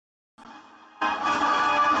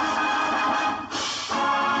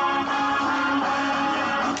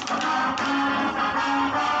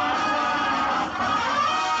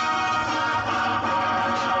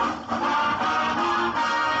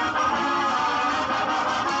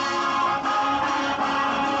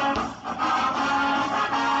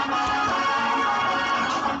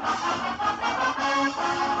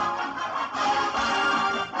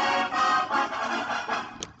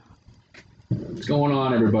What's going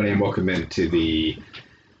on, everybody, and welcome into the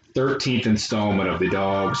 13th installment of the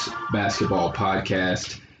Dogs Basketball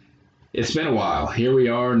Podcast. It's been a while. Here we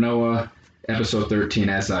are, Noah, episode 13,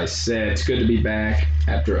 as I said. It's good to be back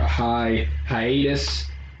after a hiatus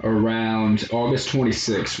around August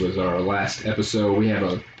 26th was our last episode. We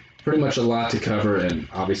have pretty much a lot to cover, and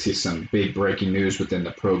obviously some big breaking news within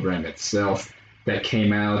the program itself that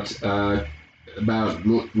came out about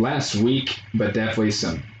last week, but definitely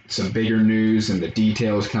some bigger news and the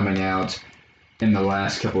details coming out in the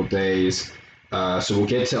last couple of days. So we'll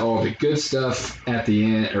get to all the good stuff at the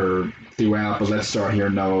end or throughout, but let's start here,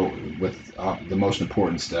 Noah, with the most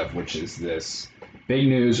important stuff, which is this big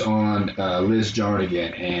news on Liz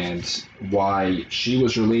Jardigan and why she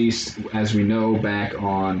was released, as we know, back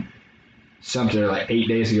on something like 8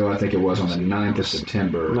 days ago, I think it was on the 9th of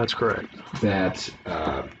September. That's correct. That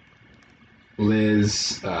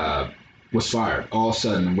Liz was fired. All of a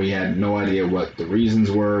sudden, we had no idea what the reasons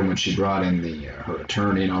were when she brought in her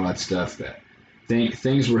attorney and all that stuff. That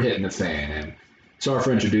things were hitting the fan. And sorry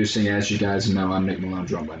for introducing. As you guys know, I'm Nick Malone,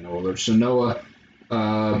 joined by Noah. So Noah,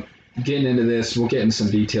 getting into this, we'll get into some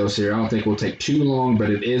details here. I don't think we'll take too long, but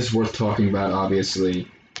it is worth talking about, obviously,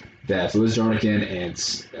 that Liz Jardigan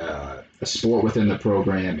and a sport within the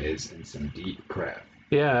program is in some deep crap.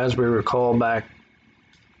 Yeah, as we recall back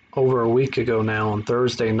over a week ago now on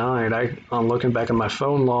Thursday night, I'm looking back at my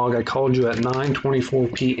phone log, I called you at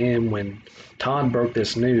 9:24 p.m. when Todd broke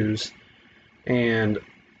this news, and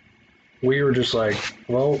we were just like,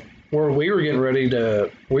 well, we were getting ready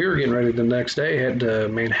the next day, head to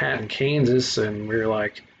Manhattan, Kansas, and we were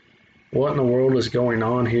like, what in the world is going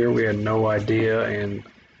on here? We had no idea, and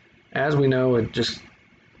as we know, it just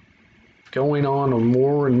going on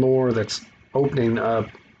more and more that's opening up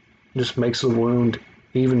just makes the wound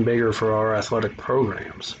even bigger for our athletic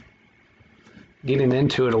programs. Getting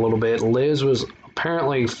into it a little bit, Liz was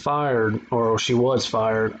apparently fired, or she was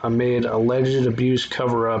fired, amid alleged abuse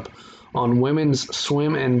cover-up on women's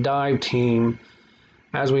swim and dive team.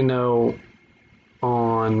 As we know,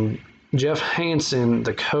 on Jeff Hansen,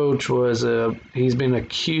 the coach, he's been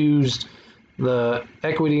accused. The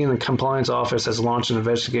Equity and the Compliance Office has launched an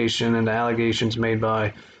investigation into allegations made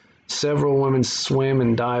by several women's swim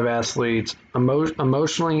and dive athletes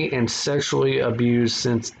emotionally and sexually abused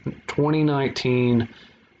since 2019.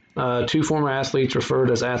 Two former athletes referred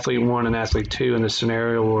as Athlete 1 and Athlete 2 in this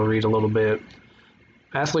scenario. We'll read a little bit.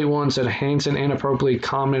 Athlete 1 said Hansen inappropriately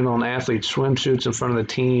commented on athlete swimsuits in front of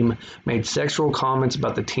the team, made sexual comments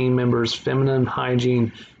about the team members' feminine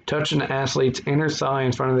hygiene, touched an athlete's inner thigh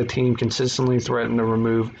in front of the team, consistently threatened to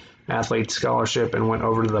remove athlete's scholarship, and went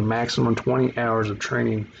over to the maximum 20 hours of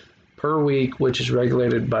training per week, which is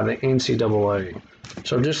regulated by the NCAA.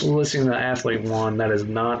 So just listening to Athlete 1, that is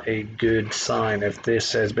not a good sign if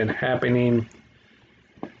this has been happening.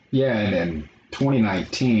 Yeah, and in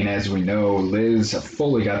 2019, as we know, Liz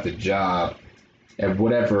fully got the job at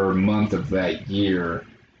whatever month of that year.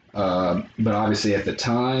 But obviously at the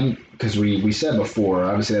time, because we said before,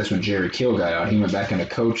 obviously that's when Jerry Kill got out. He went back into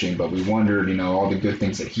coaching, but we wondered, all the good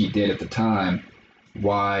things that he did at the time,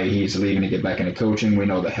 why he's leaving to get back into coaching. We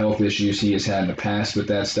know the health issues he has had in the past with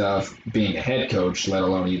that stuff, being a head coach, let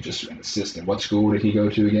alone he just an assistant. What school did he go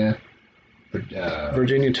to again?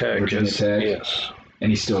 Virginia Tech. Virginia Tech? Yes. And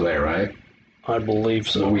he's still there, right? I believe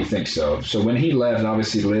so. Well, we think so. So when he left,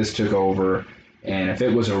 obviously Liz took over, and if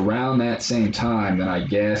it was around that same time, then I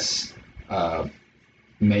guess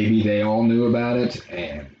maybe they all knew about it.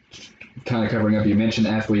 And kind of covering up, you mentioned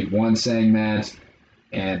Athlete 1 saying that,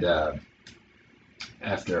 and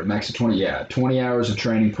after a max of 20 hours of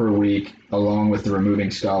training per week, along with the removing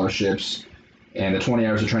scholarships, and the 20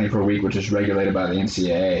 hours of training per week, which is regulated by the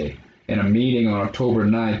NCAA. In a meeting on October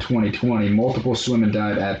 9, 2020, multiple swim and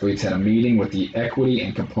dive athletes had a meeting with the Equity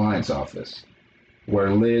and Compliance Office, where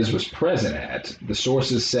Liz was present at. The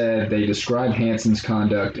sources said they described Hansen's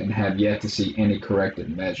conduct and have yet to see any corrective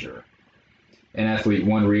measure. And Athlete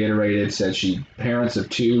 1 reiterated, said parents of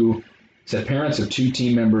two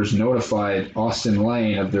team members notified Austin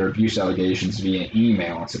Lane of their abuse allegations via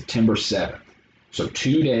email on September 7th, so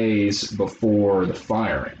 2 days before the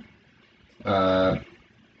firing.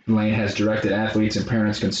 Lane has directed athletes and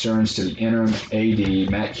parents' concerns to the interim AD,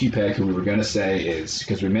 Matt Kupek, who we were going to say is,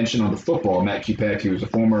 because we mentioned on the football, Matt Kupek, who was a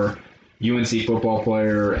former UNC football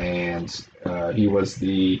player, and he was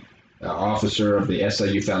the officer of the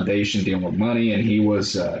SIU Foundation dealing with money, and he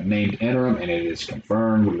was named interim, and it is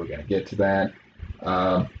confirmed. We were going to get to that.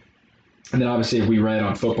 And then obviously we read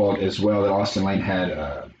on football as well that Austin Lane had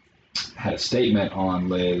a statement on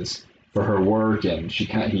Liz for her work, and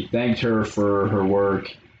he thanked her for her work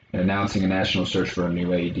in announcing a national search for a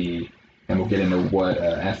new AD. and we'll get into what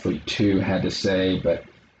Athlete 2 had to say. But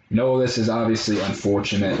no, this is obviously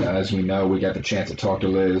unfortunate. As we know, we got the chance to talk to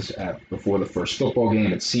Liz before the first football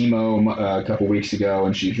game at SEMO a couple weeks ago,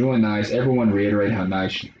 and she's really nice. Everyone reiterated how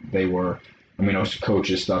nice they were. I mean, most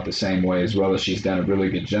coaches thought the same way as well, as she's done a really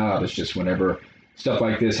good job. It's just whenever stuff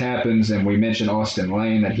like this happens, and we mentioned Austin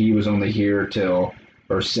Lane, that he was only here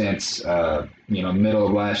since middle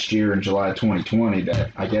of last year in July 2020,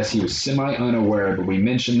 that I guess he was semi-unaware, but we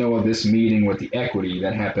mentioned, Noah, this meeting with the equity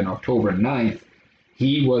that happened October 9th.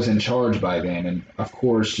 He was in charge by then, and of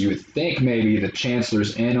course you would think maybe the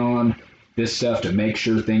chancellor's in on this stuff to make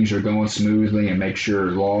sure things are going smoothly and make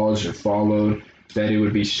sure laws are followed, that it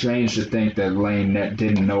would be strange to think that Lane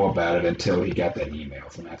didn't know about it until he got that email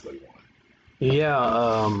from Athlete 1.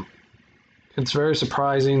 Yeah, it's very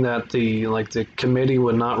surprising that the committee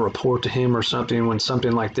would not report to him or something when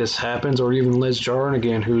something like this happens, or even Liz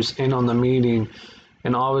Jarnigan, who's in on the meeting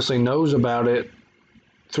and obviously knows about it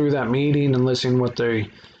through that meeting and listening what they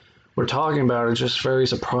were talking about. It's just very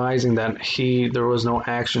surprising that there was no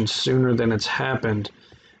action sooner than it's happened.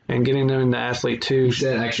 And getting into Athlete 2. He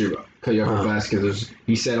said, actually, cut you off real fast, because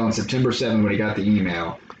he said on September 7th when he got the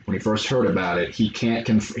email, when he first heard about it, he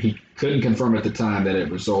couldn't confirm at the time that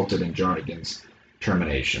it resulted in Jarnigan's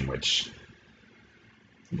termination, which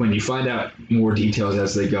when you find out more details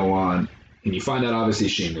as they go on, and you find out obviously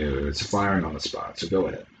she knew, it's a firing on the spot, so go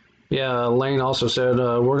ahead. Yeah, Lane also said,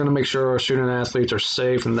 we're going to make sure our student athletes are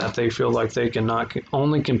safe and that they feel like they can not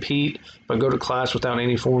only compete, but go to class without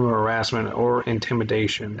any form of harassment or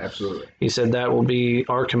intimidation. Absolutely. He said that will be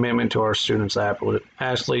our commitment to our students'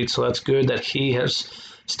 athletes. So that's good that he has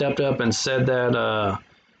stepped up and said that.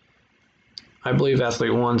 I believe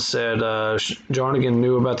Athlete 1 said Jarnigan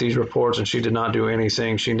knew about these reports and she did not do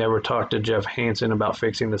anything. She never talked to Jeff Hansen about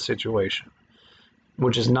fixing the situation,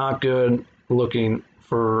 which is not good looking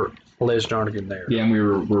for Liz Jarnigan there. Yeah, and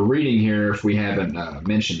we're reading here, if we haven't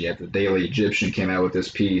mentioned yet, the Daily Egyptian came out with this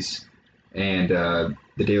piece, and the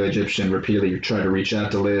Daily Egyptian repeatedly tried to reach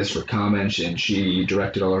out to Liz for comments, and she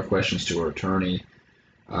directed all her questions to her attorney.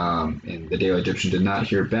 And the Daily Egyptian did not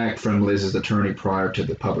hear back from Liz's attorney prior to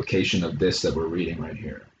the publication of this that we're reading right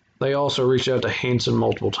here. They also reached out to Hansen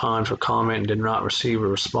multiple times for comment and did not receive a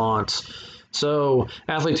response. So,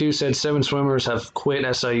 Athlete 2 said 7 swimmers have quit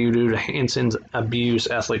SIU due to Hansen's abuse.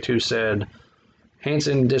 Athlete 2 said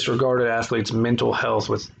Hansen disregarded athletes' mental health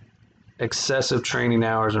with excessive training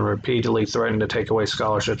hours and repeatedly threatened to take away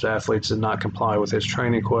scholarships. Athletes did not comply with his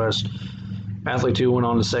training request. Athlete 2 went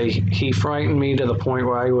on to say, he frightened me to the point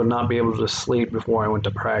where I would not be able to sleep before I went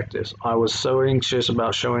to practice. I was so anxious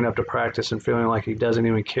about showing up to practice and feeling like he doesn't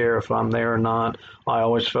even care if I'm there or not. I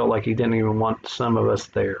always felt like he didn't even want some of us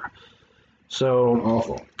there. So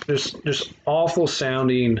awful. Just awful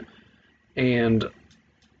sounding, and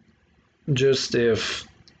just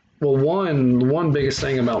one biggest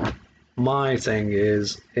thing about my thing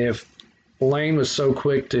is, if Lane was so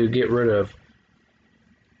quick to get rid of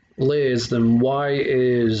Liz, then why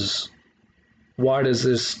does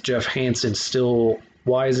this Jeff Hansen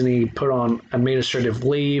why isn't he put on administrative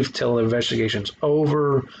leave till the investigation's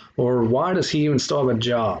over, or why does he even still have a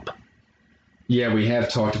job? Yeah, we have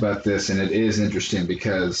talked about this, and it is interesting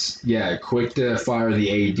because, quick to fire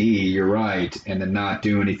the AD, you're right, and then not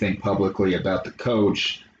do anything publicly about the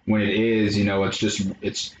coach when it is,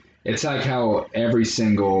 it's like how every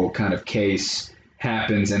single kind of case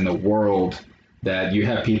happens in the world, that you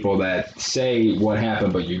have people that say what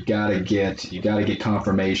happened, but you gotta get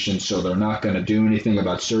confirmation, so they're not going to do anything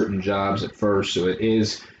about certain jobs at first. So it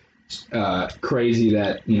is crazy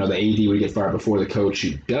that the AD would get fired before the coach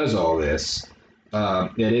who does all this.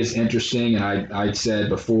 It is interesting, and I said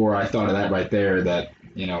before, I thought of that right there, that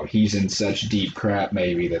he's in such deep crap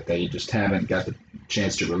maybe that they just haven't got the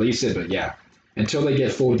chance to release it. But yeah, until they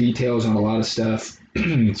get full details on a lot of stuff,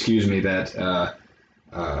 excuse me, that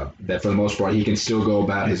for the most part he can still go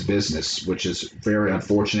about his business, which is very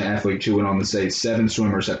unfortunate. Athlete 2 went on to say 7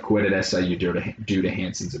 swimmers have quit at SIU due to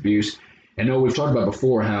Hansen's abuse. And we've talked about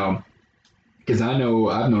before how, because I've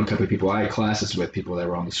known a couple of people, I had classes with people that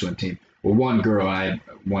were on the swim team. Well, one girl, I had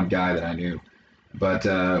one guy that I knew. But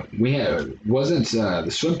the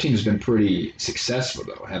swim team's been pretty successful,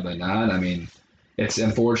 though, have they not? I mean, it's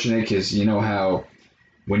unfortunate because you know how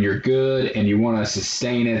when you're good and you want to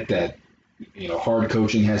sustain it, that hard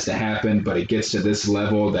coaching has to happen, but it gets to this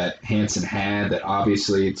level that Hansen had, that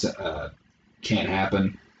obviously it's can't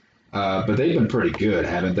happen. But they've been pretty good,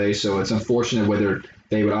 haven't they? So it's unfortunate whether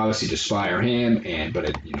they would obviously just fire him, but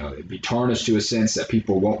it'd be tarnished to a sense that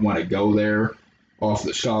people won't want to go there off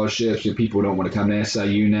the scholarships, and people don't want to come to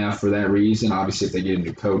SIU now for that reason. Obviously, if they get a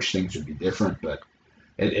new coach, things would be different. But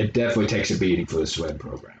it definitely takes a beating for the swim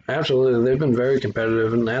program. Absolutely, they've been very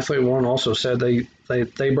competitive. And Athlete One also said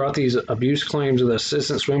they brought these abuse claims to the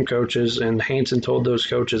assistant swim coaches, and Hansen told those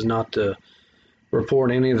coaches not to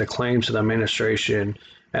report any of the claims to the administration.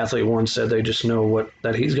 Athlete One said they just know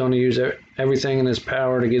that he's going to use everything in his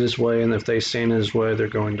power to get his way, and if they stand in his way, they're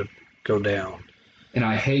going to go down. And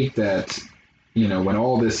I hate that, when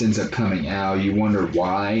all this ends up coming out, you wonder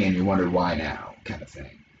why, and you wonder why now, kind of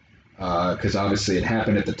thing. Because obviously it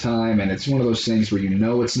happened at the time, and it's one of those things where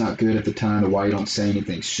it's not good at the time, why you don't say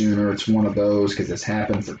anything sooner. It's one of those, because it's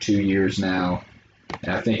happened for 2 years now.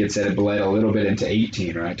 And I think it said it bled a little bit into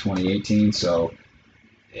 18, right, 2018. So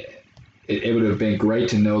it would have been great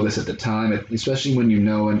to know this at the time, especially when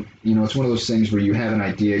and it's one of those things where you have an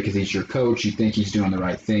idea because he's your coach, you think he's doing the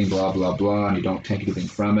right thing, blah, blah, blah, and you don't take anything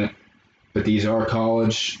from it. But these are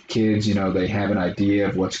college kids, they have an idea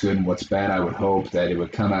of what's good and what's bad. I would hope that it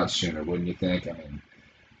would come out sooner, wouldn't you think? I mean,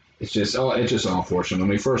 it's just unfortunate. When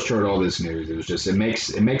we first heard all this news, it was just, it makes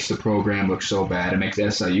the program look so bad. It makes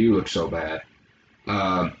SIU look so bad,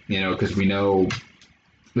 because we know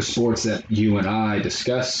the sports that you and I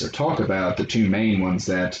discuss or talk about, the two main ones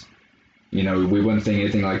that, we wouldn't think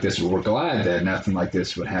anything like this. We're glad that nothing like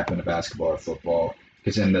this would happen to basketball or football,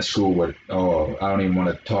 because then the school would, I don't even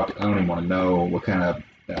want to know what kind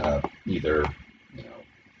of either,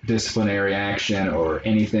 disciplinary action or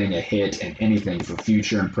anything, a hit and anything for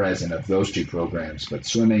future and present of those two programs. But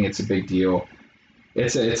swimming, it's a big deal.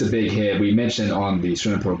 It's a big hit. We mentioned on the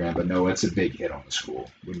swimming program, but no, it's a big hit on the school,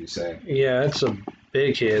 wouldn't you say? Yeah, it's a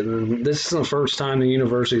big hit. And this is the first time the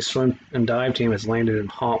university's swim and dive team has landed in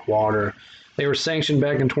hot water. They were sanctioned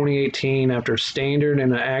back in 2018 after standard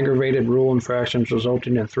and aggravated rule infractions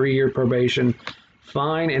resulting in 3-year probation,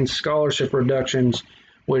 fine, and scholarship reductions,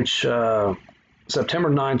 which September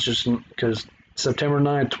 9th, just because September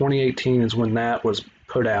 9th, 2018 is when that was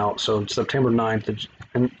put out. So September 9th,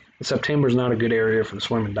 and September is not a good area for the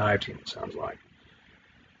swim and dive team, it sounds like.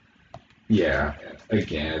 Yeah,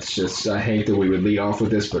 again, it's just, I hate that we would lead off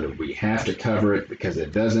with this, but we have to cover it because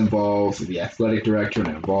it does involve the athletic director and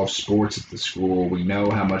it involves sports at the school. We know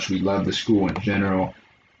how much we love the school in general,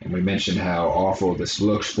 and we mentioned how awful this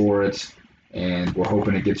looks for it, and we're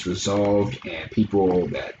hoping it gets resolved, and people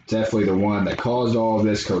that definitely the one that caused all of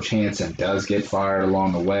this, Coach Hansen, does get fired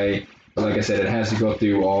along the way. But like I said, it has to go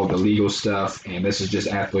through all the legal stuff, and this is just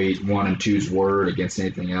athlete 1 and 2's word against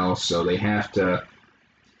anything else, so they have to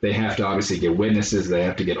obviously get witnesses. They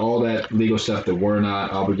have to get all that legal stuff that we're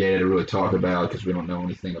not obligated to really talk about because we don't know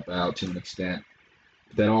anything about to an extent.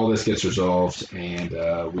 That all this gets resolved, and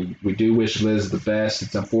we do wish Liz the best.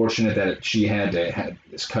 It's unfortunate that she had to have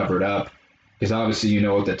this covered up because obviously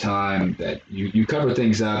at the time that you cover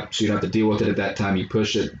things up so you don't have to deal with it at that time. You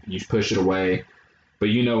push it away, but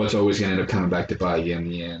it's always going to end up coming back to bite you in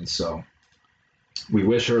the end. So we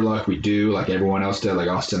wish her luck. We do, like everyone else did, like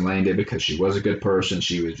Austin Lane did, because she was a good person.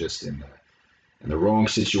 She was just in the wrong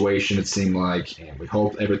situation, it seemed like, and we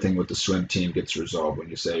hope everything with the swim team gets resolved. When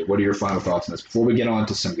you say, what are your final thoughts on this before we get on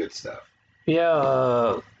to some good stuff?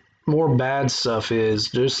 Yeah, more bad stuff is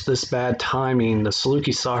just this bad timing. The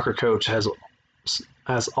Saluki soccer coach has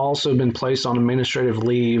also been placed on administrative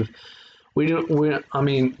leave.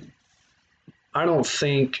 I don't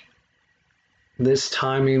think this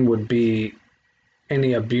timing would be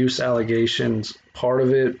any abuse allegations part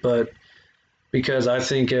of it, but because I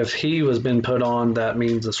think if he was been put on, that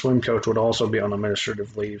means the swim coach would also be on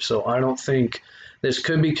administrative leave. So I don't think this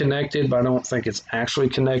could be connected, but I don't think it's actually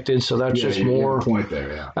connected. So that's just more point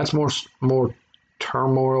there. Yeah, that's more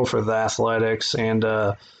turmoil for the athletics, and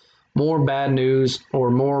more bad news or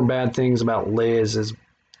more bad things about Liz is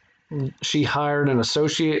she hired an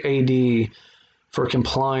associate AD for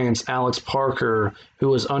compliance, Alex Parker, who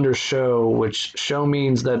was under show, which show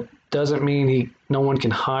means that doesn't mean no one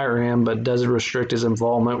can hire him, but does restrict his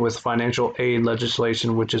involvement with financial aid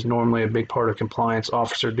legislation, which is normally a big part of compliance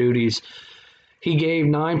officer duties. He gave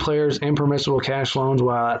 9 players impermissible cash loans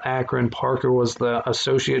while at Akron. Parker was the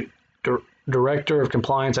associate director of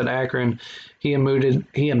compliance at Akron. He admitted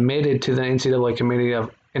to the NCAA committee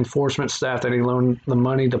of enforcement staff that he loaned the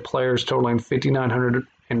money to players totaling $5,900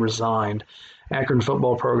 and resigned. Akron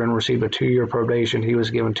football program received a 2-year probation. He was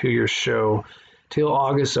given 2 years show till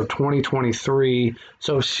August of 2023.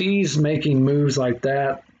 So she's making moves like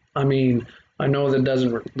that. I mean, I know that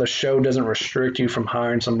the show doesn't restrict you from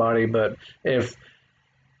hiring somebody, but if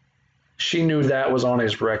she knew that was on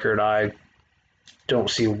his record, I don't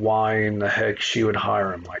see why in the heck she would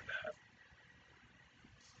hire him like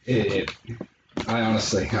that. I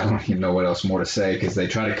don't even know what else more to say because they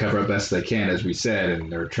try to cover up best they can, as we said,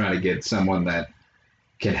 and they're trying to get someone that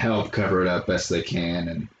can help cover it up best they can,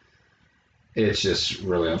 and it's just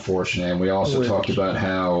really unfortunate. And we also talked about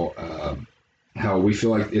how we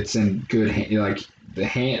feel like it's in good like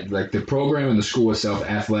the program and the school itself,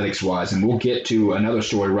 athletics wise. And we'll get to another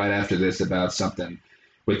story right after this about something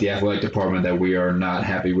with the athletic department that we are not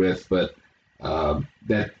happy with, but.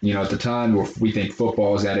 That at the time we think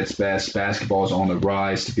football is at its best, basketball is on the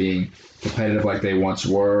rise to being competitive like they once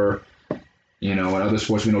were. And other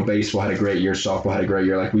sports, we know baseball had a great year, softball had a great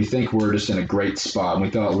year. Like, we think we're just in a great spot. And we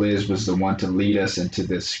thought Liz was the one to lead us into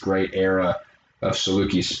this great era of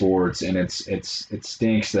Saluki sports. And it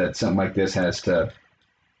stinks that something like this has to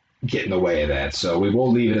get in the way of that. So we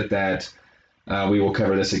will leave it at that. We will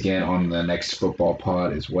cover this again on the next football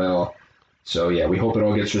pod as well. So, yeah, we hope it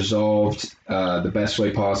all gets resolved the best way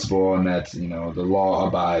possible, and that, the law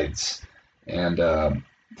abides and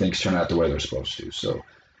things turn out the way they're supposed to. So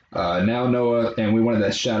now Noah, and we wanted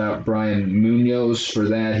to shout out Brian Munoz for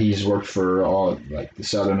that. He's worked for all, like, the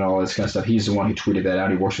Southern and all this kind of stuff. He's the one who tweeted that out.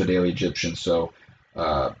 He works for Daily Egyptian. So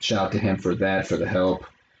shout out to him for that, for the help,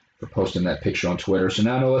 for posting that picture on Twitter. So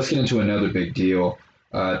now, Noah, let's get into another big deal.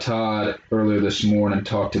 Todd earlier this morning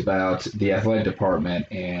talked about the athletic department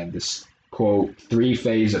and this, quote,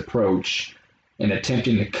 three-phase approach in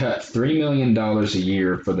attempting to cut $3 million a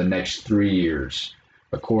year for the next 3 years,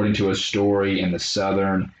 according to a story in the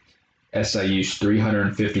Southern. SIU's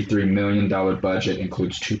 $353 million budget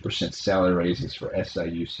includes 2% salary raises for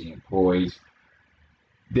SIUC employees.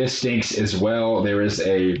 This stinks as well.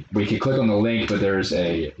 We could click on the link, but there's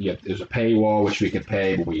a paywall which we could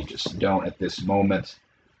pay, but we just don't at this moment.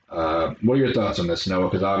 What are your thoughts on this, Noah?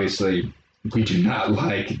 Because obviously we do not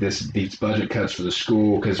like these budget cuts for the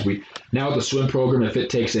school, because now with the swim program, if it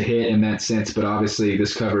takes a hit in that sense, but obviously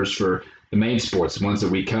this covers for the main sports, the ones that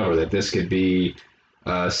we cover, that this could be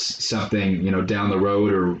something, down the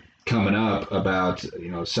road or coming up about,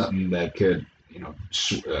 something that could,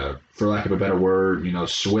 for lack of a better word,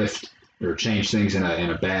 swift or change things in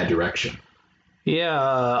a bad direction. Yeah,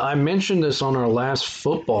 I mentioned this on our last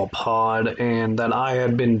football pod, and that I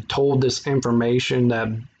had been told this information that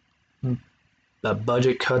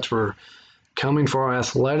budget cuts were coming for our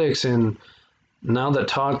athletics, and now that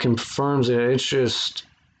Todd confirms it, it's just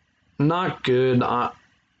not good,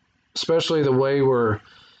 especially the way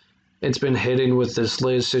it's been hitting with this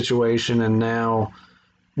Liz situation, and now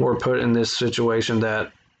we're put in this situation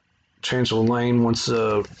that Chancellor Lane wants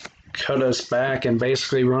to cut us back and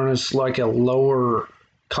basically run us like a lower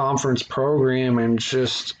conference program, and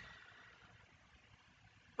just,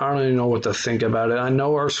 I don't even know what to think about it. I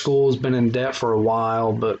know our school's been in debt for a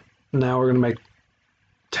while, but now we're going to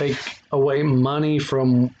take away money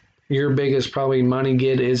from your biggest probably money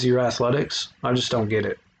get is your athletics. I just don't get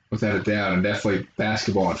it. Without a doubt, and definitely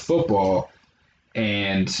basketball and football,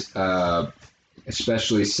 and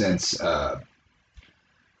especially since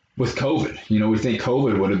with COVID, we think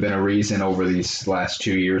COVID would have been a reason over these last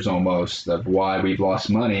 2 years almost of why we've lost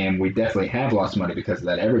money, and we definitely have lost money because of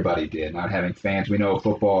that. Everybody did, not having fans. We know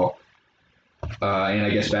football and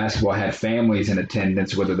I guess basketball had families in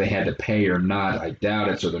attendance, whether they had to pay or not. I doubt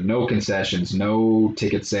it. So there are no concessions, no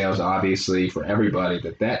ticket sales, obviously, for everybody.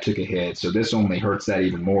 That took a hit. So this only hurts that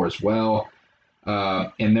even more as well.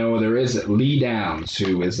 And though there is Lee Downs,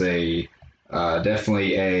 who is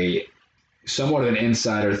definitely a somewhat of an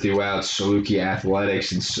insider throughout Saluki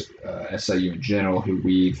athletics and SIU in general, who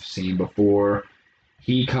we've seen before.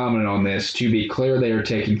 He commented on this. To be clear, they are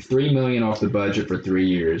taking $3 million off the budget for 3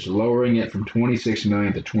 years, lowering it from $26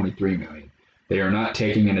 million to $23 million. They are not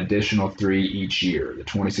taking an additional $3 million each year. The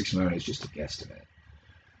 $26 million is just a guesstimate.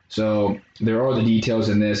 So there are the details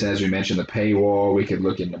in this. As we mentioned, the paywall. We could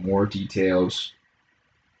look into more details.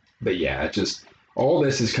 But yeah, all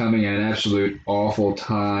this is coming at an absolute awful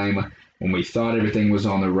time when we thought everything was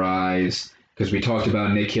on the rise. Because we talked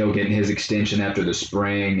about Nick Hill getting his extension after the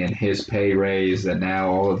spring and his pay raise, that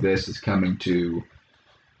now all of this is coming to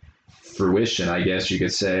fruition, I guess you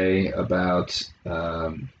could say, about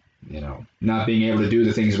not being able to do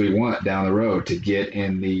the things we want down the road to get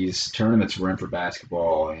in these tournaments we're in for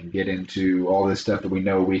basketball and get into all this stuff that we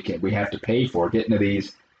know we have to pay for, get into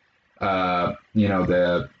these the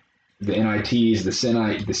NITs,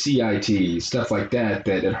 the CITs, stuff like that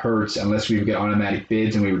it hurts unless we get automatic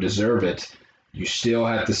bids and we would deserve it. You still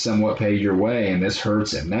have to somewhat pay your way, and this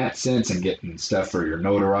hurts in that sense, and getting stuff for your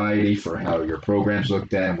notoriety, for how your program's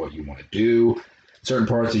looked at and what you want to do, certain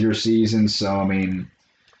parts of your season. So, I mean,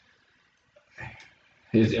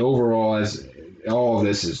 overall, as all of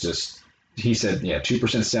this is just, he said,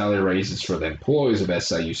 2% salary raises for the employees of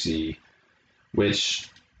SIUC, which,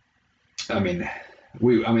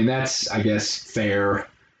 that's, I guess, fair.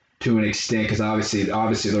 to an extent, because obviously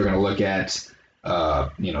they're going to look at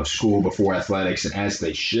school before athletics, and as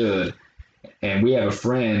they should. And we have a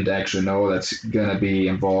friend, actually, Noah, that's going to be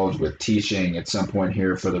involved with teaching at some point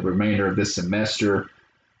here for the remainder of this semester.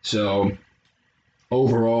 So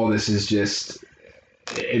overall, this is just,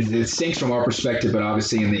 it stinks from our perspective, but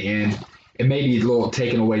obviously in the end, it may be a little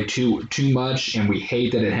taken away too much, and we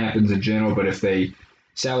hate that it happens in general, but if they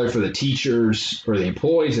salary for the teachers or the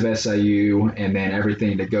employees of SIU and then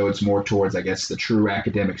everything that goes more towards, I guess, the true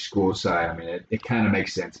academic school side, I mean, it kind of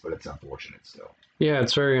makes sense, but it's unfortunate still. Yeah,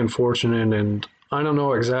 it's very unfortunate, and I don't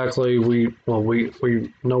know exactly.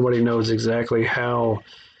 Nobody knows exactly how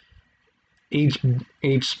each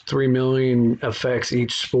 $3 million affects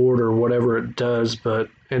each sport or whatever it does, but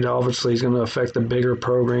it obviously is going to affect the bigger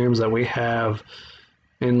programs that we have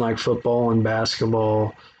in like football and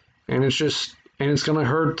basketball, and it's going to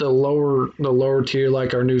hurt the lower tier,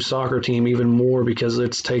 like our new soccer team, even more because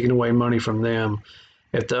it's taking away money from them.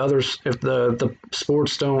 If the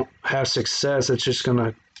sports don't have success, it's just going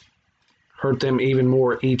to hurt them even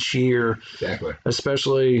more each year. Exactly.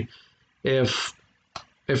 Especially if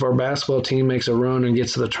our basketball team makes a run and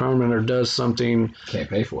gets to the tournament or does something, can't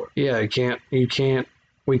pay for it. Yeah,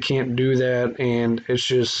 we can't do that, and it's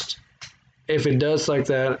just, if it does like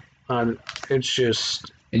that, it's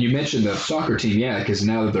just. And you mentioned the soccer team, yeah, because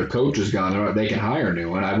now that their coach is gone, they can hire a new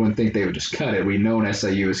one. I wouldn't think they would just cut it. We've known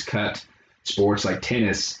SIU has cut sports like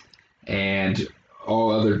tennis and all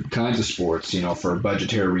other kinds of sports, for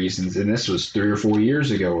budgetary reasons, and this was 3 or 4 years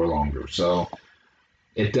ago or longer. So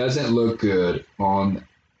it doesn't look good on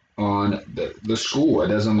the school. It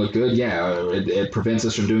doesn't look good. Yeah, it prevents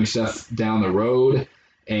us from doing stuff down the road,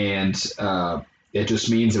 and it just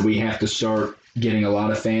means that we have to start getting a lot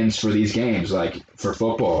of fans for these games, like for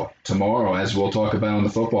football tomorrow, as we'll talk about on the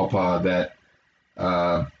football pod, that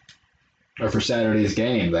or for Saturday's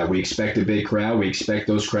game, that we expect a big crowd. We expect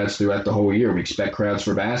those crowds throughout the whole year. We expect crowds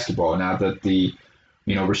for basketball. Now that the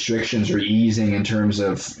restrictions are easing in terms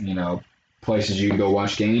of places you can go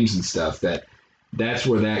watch games and stuff, that's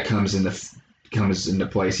where that comes into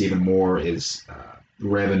place even more, is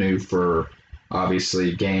revenue for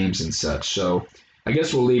obviously games and such. So I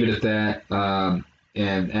guess we'll leave it at that.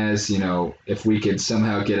 And as if we could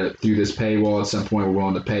somehow get it through this paywall at some point, we're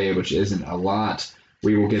willing to pay it, which isn't a lot.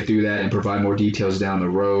 We will get through that and provide more details down the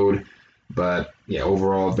road. But yeah,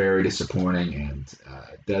 overall, very disappointing, and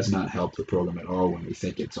it does not help the program at all when we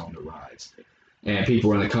think it's on the rise. And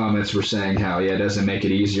people in the comments were saying how, it doesn't make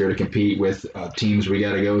it easier to compete with teams we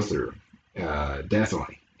got to go through.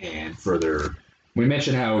 Definitely. And further, we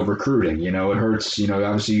mentioned how recruiting, it hurts.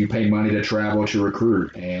 Obviously you pay money to travel to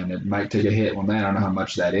recruit, and it might take a hit on that. I don't know how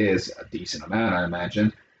much that is, a decent amount, I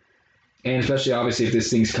imagine. And especially, obviously, if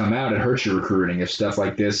this thing's come out, it hurts your recruiting. If stuff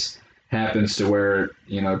like this happens to where,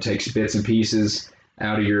 takes bits and pieces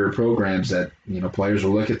out of your programs, that, players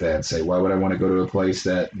will look at that and say, why would I want to go to a place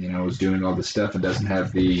that, is doing all this stuff and doesn't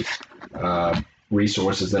have the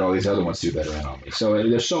resources that all these other ones do that are on me. So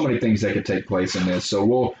there's so many things that could take place in this. So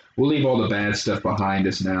we'll leave all the bad stuff behind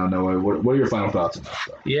us now. Noah, what are your final thoughts on that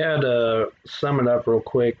stuff? Yeah, to sum it up real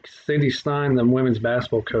quick, Cindy Stein, the women's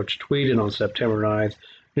basketball coach, tweeted on September 9th,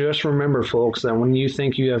 just remember, folks, that when you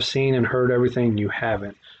think you have seen and heard everything, you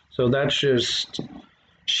haven't. So that's just,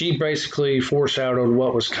 she basically foreshadowed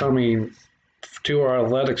what was coming to our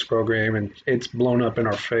athletics program, and it's blown up in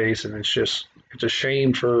our face, and it's a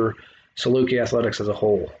shame for Saluki athletics as a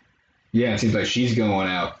whole. Yeah, it seems like she's going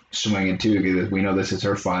out swinging too, because we know this is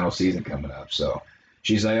her final season coming up. So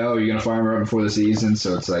she's like, oh, you're going to fire her up before the season?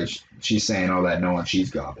 So it's like she's saying all that knowing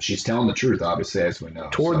she's gone. But she's telling the truth, obviously, as we know.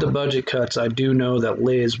 Toward the budget cuts, I do know that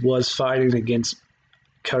Liz was fighting against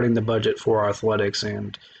cutting the budget for our athletics,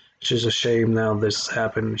 and it's just a shame now this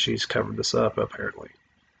happened. She's covered this up, apparently.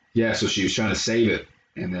 Yeah, so she was trying to save it.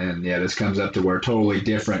 And then, this comes up to where a totally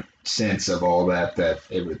different sense of all that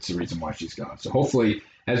it's the reason why she's gone. So hopefully,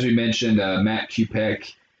 as we mentioned, Matt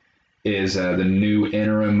Kupek is the new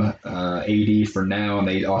interim AD for now,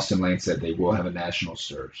 and Austin Lane said they will have a national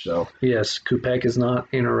search. So yes, Kupek is not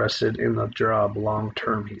interested in the job long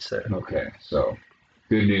term, he said. Okay, so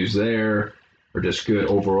good news there, or just good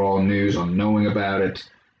overall news on knowing about it.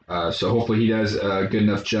 So hopefully he does a good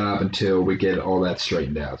enough job until we get all that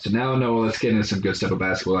straightened out. So now, Noah, let's get into some good stuff of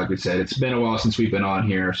basketball. Like we said, it's been a while since we've been on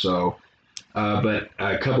here, so but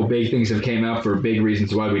a couple big things have came out for big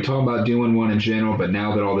reasons why we talk about doing one in general, but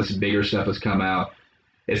now that all this bigger stuff has come out,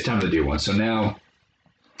 it's time to do one. So now,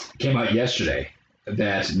 came out yesterday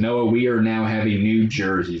that, Noah, we are now having new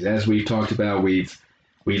jerseys. As we've talked about, we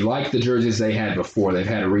like the jerseys they had before. They've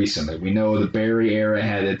had it recently. We know the Barry era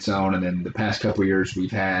had its own, and then the past couple of years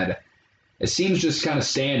we've had it seems just kind of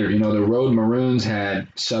standard. The Road Maroons had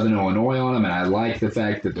Southern Illinois on them, and I like the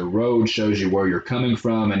fact that the road shows you where you're coming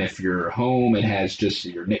from, and if you're home, it has just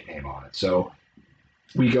your nickname on it. So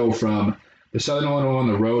we go from the Southern Illinois on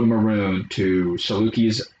the Road Maroon to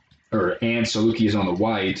Salukis and Salukis on the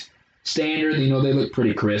white. Standard, they look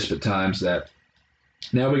pretty crisp at times. That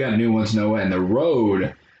now we got new ones, Noah, and the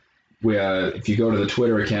road. If you go to the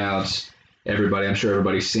Twitter accounts, I'm sure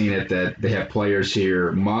everybody's seen it, that they have players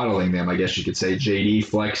here modeling them. I guess you could say JD,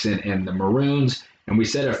 Flexen, and the Maroons. And we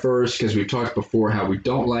said at first, because we've talked before, how we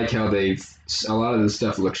don't like how a lot of this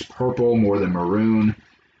stuff looks purple more than maroon.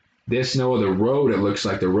 This, Noah, the road, it looks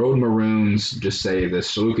like the Road Maroons, just say the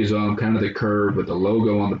Salukis on kind of the curve with the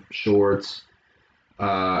logo on the shorts.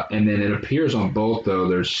 And then it appears on both, though,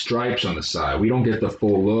 there's stripes on the side. We don't get the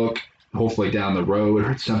full look. Hopefully down the road,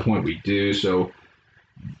 at some point we do. So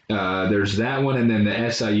there's that one, and then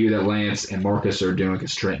the SIU that Lance and Marcus are doing,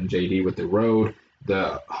 because Trent and JD with the road.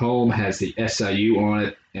 The home has the SIU on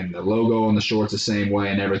it, and the logo on the shorts the same way,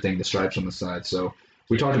 and everything, the stripes on the side. So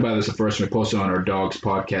we talked about this at first, and we posted on our Dogs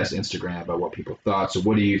Podcast Instagram about what people thought. So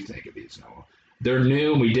what do you think of these, Noah? They're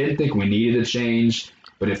new. We didn't think we needed a change,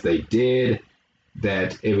 but if they did,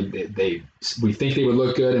 we think they would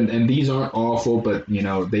look good. And these aren't awful, but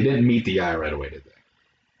they didn't meet the eye right away, did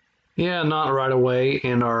they? Yeah, not right away.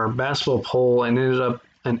 In our basketball poll, and ended up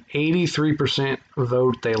an 83%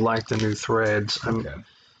 vote. They like the new threads. Okay.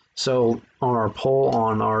 So on our poll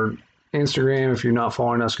on our Instagram, if you're not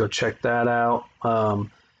following us, go check that out.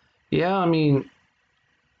 Yeah, I mean,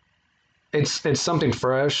 it's something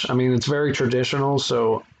fresh. I mean, it's very traditional.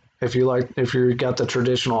 So if you got the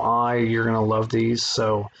traditional eye, you're gonna love these.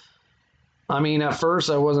 So, I mean, at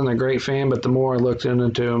first I wasn't a great fan, but the more I looked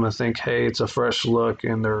into them, I think, hey, it's a fresh look,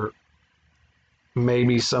 and they're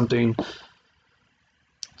maybe something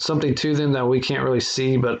to them that we can't really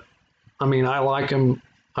see. But I mean, I like them.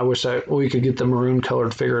 I wish we could get the maroon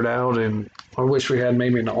colored figured out, and I wish we had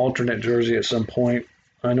maybe an alternate jersey at some point.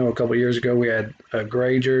 I know a couple years ago we had a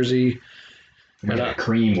gray jersey. And a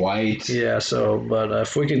cream white. Yeah, but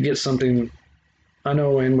if we could get something, I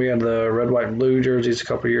know when we had the red, white, and blue jerseys a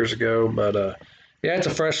couple years ago, but yeah, it's a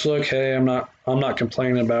fresh look. Hey, I'm not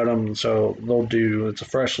complaining about them, so they'll do. It's a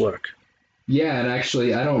fresh look. Yeah, and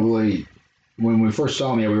actually, I don't really. When we first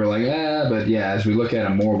saw them, we were like, but yeah, as we look at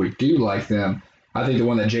them more, we do like them. I think the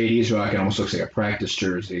one that JD's rocking almost looks like a practice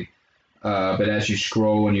jersey. But as you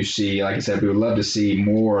scroll and you see, like I said, we would love to see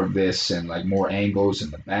more of this and like more angles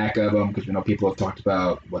in the back of them, because we know people have talked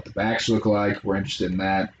about what the backs look like. We're interested in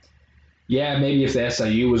that. Yeah, maybe if the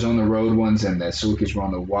SIU was on the road ones and the Salukis were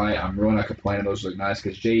on the white, I'm really not complaining. Those look nice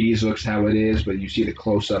because JD's looks how it is, but you see the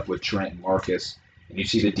close-up with Trent and Marcus, and you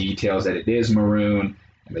see the details that it is maroon,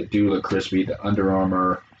 and they do look crispy. The Under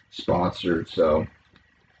Armour sponsored. So,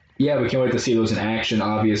 yeah, we can't wait to see those in action,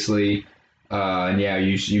 obviously. And yeah,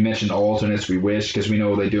 you mentioned alternates. We wish, because we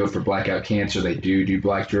know they do it for Blackout Cancer. They do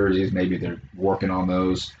black jerseys. Maybe they're working on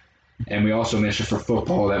those. And we also mentioned for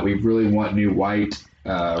football that we really want new white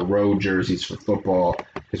road jerseys for football,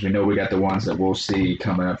 because we know we got the ones that we'll see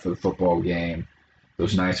coming up for the football game,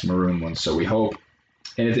 those nice maroon ones. So we hope,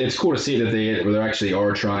 and it's cool to see that they actually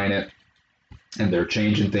are trying it, and they're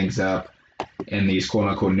changing things up in these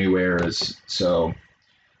quote-unquote new eras. So,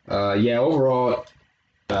 yeah, overall,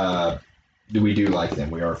 we do like them.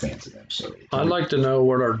 We are fans of them. So I'd like to know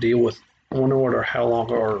what our deal with. I wonder what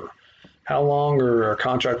how long our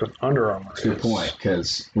contract with Under Armour is. Good point,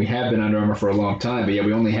 because we have been Under Armour for a long time, but yeah,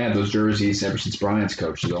 we only had those jerseys ever since Brian's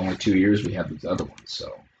coached. So the only 2 years we have these other ones.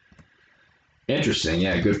 So interesting.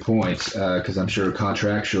 Yeah, good point. Because I'm sure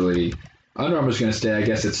contractually, Under Armour's going to stay. I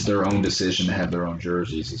guess it's their own decision to have their own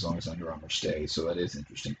jerseys as long as Under Armour stays. So that is an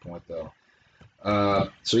interesting point, though.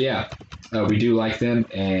 So yeah, we do like them,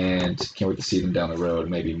 and can't wait to see them down the road.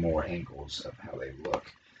 Maybe more angles of how they look.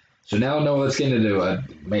 So now, Noah, let's get into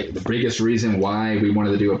the biggest reason why we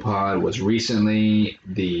wanted to do a pod was recently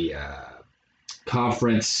the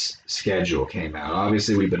conference schedule came out.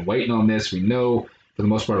 Obviously, we've been waiting on this. We know for the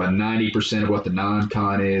most part about 90% of what the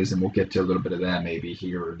non-con is, and we'll get to a little bit of that maybe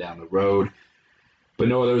here or down the road. But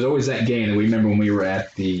Noah, there was always that game that we remember when we were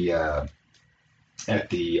at the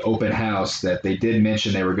open house that they did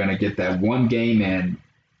mention they were going to get that one game in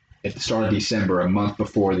at the start of December, a month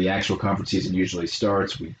before the actual conference season usually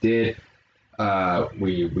starts. We did.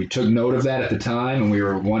 We took note of that at the time, and we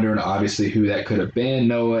were wondering, obviously, who that could have been,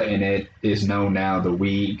 Noah, and it is known now that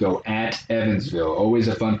we go at Evansville. Always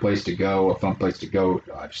a fun place to go,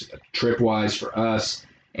 obviously, trip-wise for us,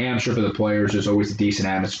 and I'm sure for the players. There's always a decent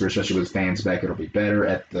atmosphere, especially with fans back. It'll be better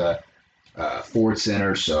at the Ford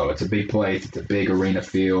Center, so it's a big place. It's a big arena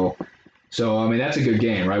feel. So, I mean, that's a good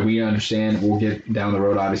game, right? We understand we'll get down the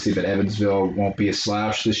road, obviously, but Evansville won't be a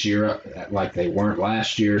slouch this year like they weren't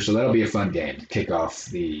last year. So that'll be a fun game to kick off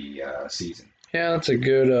the season. Yeah, that's a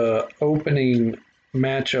good opening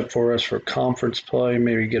matchup for us for conference play.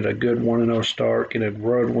 Maybe get a good 1-0 start, get a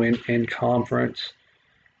road win in conference.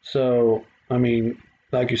 So, I mean,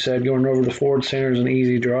 like you said, going over to Ford Center is an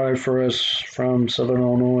easy drive for us from Southern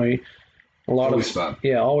Illinois. A lot Always of fun.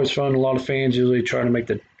 Yeah, always fun. A lot of fans usually try to make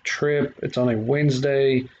the trip. It's on a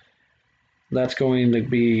Wednesday. That's going to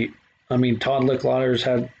be. I mean, Todd Licklider's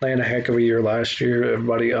had a heck of a year last year.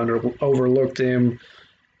 Everybody overlooked him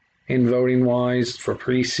in voting wise for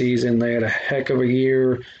preseason. They had a heck of a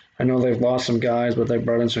year. I know they've lost some guys, but they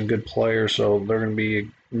brought in some good players, so they're going to be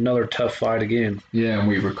another tough fight again. Yeah, and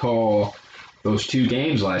we recall those 2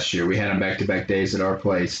 games last year. We had them back-to-back days at our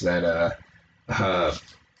place.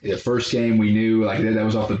 The first game we knew, like, that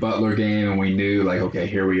was off the Butler game, and we knew, like, okay,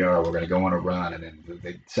 here we are. We're going to go on a run. And then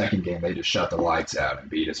the second game, they just shut the lights out and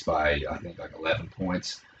beat us by, I think, like 11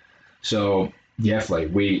 points. So,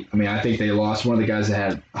 definitely, I think they lost. One of the guys that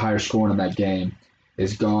had higher scoring in that game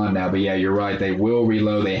is gone now. But, yeah, you're right. They will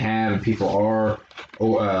reload. They have, and people are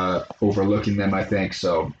overlooking them, I think.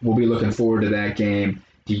 So we'll be looking forward to that game.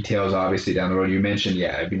 Details, obviously, down the road. You mentioned,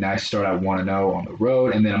 yeah, it'd be nice to start out 1-0 on the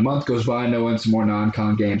road, and then a month goes by, and some more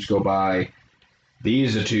non-con games go by.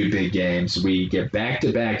 These are 2 big games. We get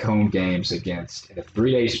back-to-back home games against, in a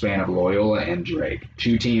 3-day span, of Loyola and Drake.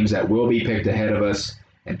 2 teams that will be picked ahead of us,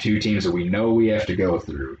 and 2 teams that we know we have to go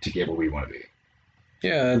through to get where we want to be.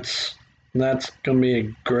 Yeah, that's going to be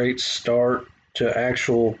a great start to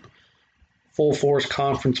actual full force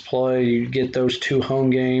conference play. You get those 2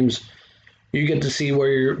 home games. You get to see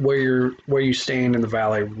where you stand in the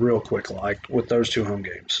valley real quick, like with those 2 home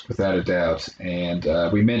games. Without a doubt. And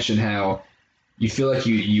we mentioned how you feel like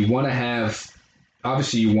you want to have,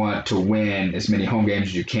 obviously you want to win as many home games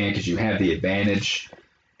as you can because you have the advantage.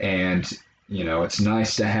 And, it's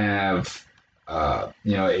nice to have,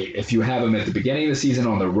 if you have them at the beginning of the season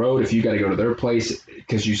on the road, if you got to go to their place,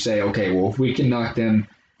 because you say, okay, well, if we can knock them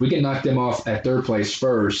off at their place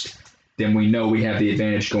first, then we know we have the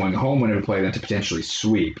advantage going home whenever we play them to potentially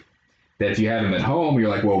sweep. That if you have them at home, you're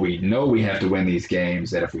like, well, we know we have to win these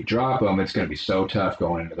games, that if we drop them, it's going to be so tough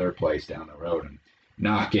going into their place down the road and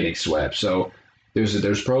not getting swept. So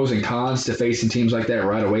there's pros and cons to facing teams like that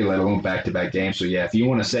right away, let alone back-to-back games. So, yeah, if you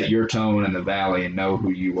want to set your tone in the Valley and know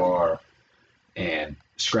who you are and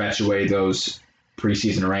scratch away those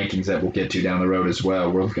preseason rankings that we'll get to down the road as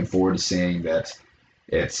well, we're looking forward to seeing that.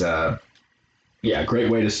 It's a great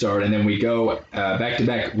way to start. And then we go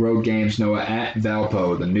back-to-back road games, Noah, at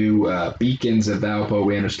Valpo, the new Beacons of Valpo.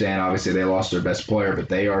 We understand, obviously, they lost their best player, but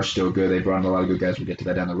they are still good. They brought in a lot of good guys. We'll get to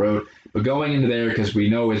that down the road. But going into there, because we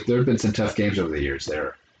know there have been some tough games over the years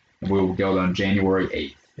there. And we will go on January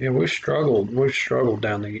 8th. Yeah, we struggled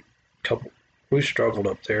down the couple. We struggled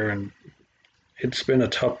up there, and it's been a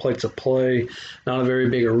tough place to play. Not a very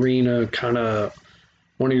big arena, kind of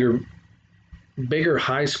one of your bigger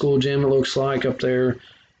high school gym, it looks like, up there,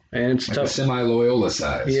 and it's like tough. Semi-Loyola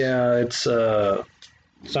size. Yeah, it's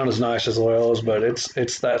not as nice as Loyola's, but it's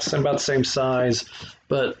about the same size.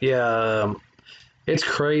 But yeah, it's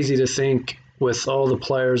crazy to think with all the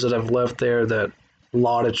players that have left there that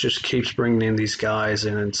Lodich just keeps bringing in these guys,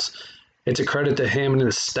 and it's a credit to him and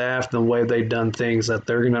his staff, the way they've done things, that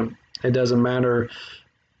it doesn't matter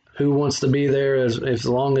who wants to be there, as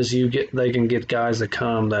long as they can get guys to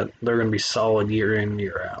come, that they're going to be solid year in,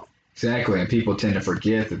 year out. Exactly, and people tend to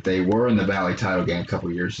forget that they were in the Valley title game a couple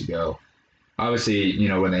of years ago. Obviously,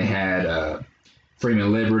 when they had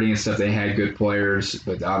Freeman Liberty and stuff, they had good players,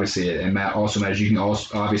 but obviously it also matters. You can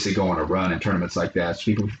also obviously go on a run in tournaments like that.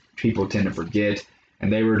 So people tend to forget,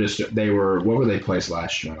 and they were what were they placed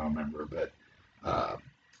last year? I don't remember, but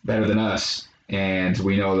better than us. And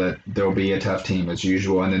we know that there'll be a tough team as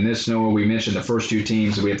usual. And then this, Noah, we mentioned the first 2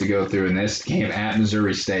 teams that we have to go through in this game at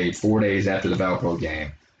Missouri State, 4 days after the Valpo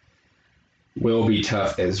game, will be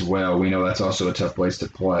tough as well. We know that's also a tough place to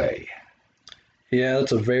play. Yeah,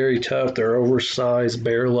 that's a very tough. Their oversized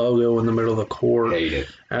Bear logo in the middle of the court. Hate it.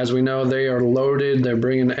 As we know, they are loaded. They're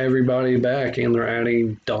bringing everybody back, and they're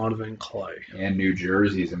adding Donovan Clay. And New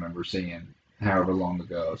Jerseys, I remember seeing however long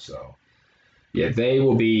ago. So, yeah, they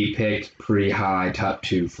will be picked pretty high, top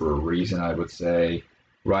 2 for a reason, I would say.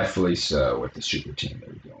 Rightfully so with the super team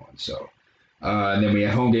they're going. So, and then we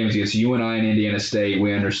have home games against UNI and Indiana State.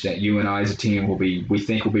 We understand UNI as a team we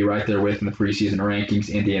think will be right there with in the preseason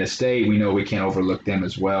rankings. Indiana State, we know we can't overlook them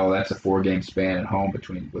as well. That's a 4-game span at home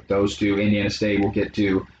with those 2. Indiana State we'll get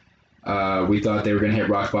to. We thought they were going to hit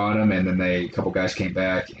rock bottom, and then a couple guys came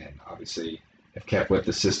back, and obviously have kept with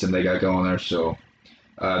the system they got going there. So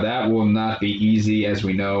that will not be easy, as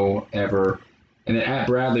we know, ever. And then at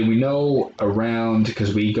Bradley, we know around,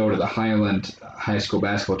 because we go to the Highland High School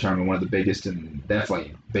basketball tournament, one of the biggest and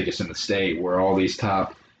definitely biggest in the state, where all these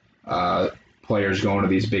top players going to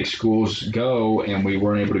these big schools go, and we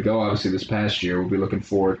weren't able to go, obviously, this past year. We'll be looking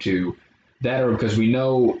forward to that, because we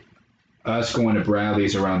know us going to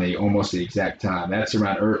Bradley's around almost the exact time. That's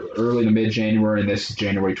around early to mid-January, and this is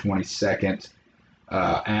January 22nd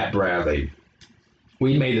at Bradley.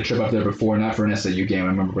 We made the trip up there before, not for an SIU game. I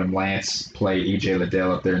remember when Lance played E.J.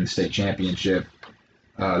 Liddell up there in the state championship.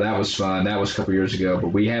 That was fun. That was a couple years ago, but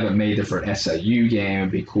we haven't made it for an SIU game.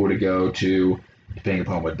 It'd be cool to go to, depending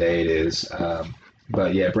upon what day it is.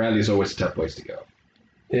 But yeah, Bradley's always a tough place to go.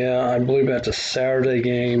 Yeah, I believe that's a Saturday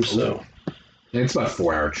game, so. It's about a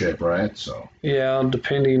 4-hour trip, right? So. Yeah,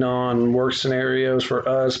 depending on work scenarios for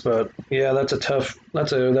us, but yeah,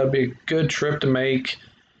 that'd be a good trip to make.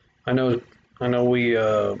 I know we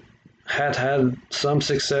had some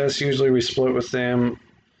success. Usually we split with them.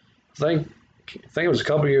 I think it was a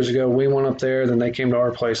couple of years ago. We went up there, then they came to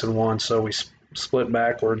our place and won, so we split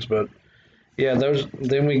backwards. But yeah,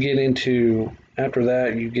 then we get into, after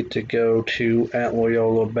that you get to go to at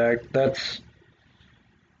Loyola back.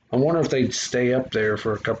 I wonder if they'd stay up there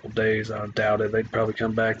for a couple of days. I doubt it. They'd probably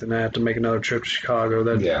come back, then have to make another trip to Chicago.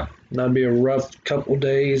 That'd be a rough couple of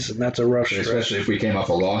days, and that's a rough stretch. Especially if we came off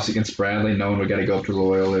a loss against Bradley, knowing we got to go up to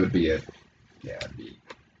Loyola, it'd be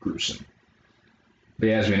gruesome. But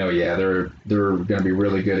as we know, they're going to be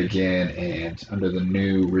really good again, and under the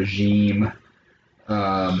new regime.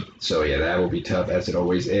 So that will be tough, as it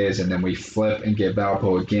always is. And then we flip and get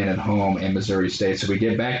Valpo again at home and Missouri State. So we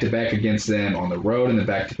get back-to-back against them on the road and then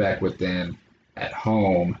back-to-back with them at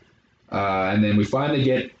home. And then we finally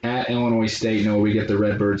get at Illinois State. We get the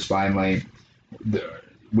Redbirds finally.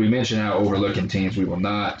 We mentioned how overlooking teams. We will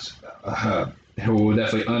not. We will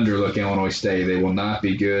definitely underlook Illinois State. They will not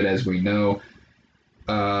be good, as we know.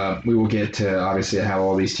 We will get to, obviously, how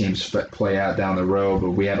all these teams play out down the road,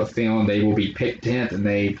 but we have a feeling they will be picked 10th, and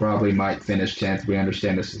they probably might finish 10th. We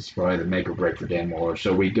understand this is probably the make or break for Dan Muller.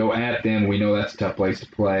 So we go at them. We know that's a tough place to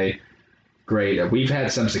play. Great. We've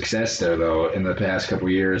had some success there, though, in the past couple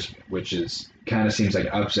of years, which kind of seems like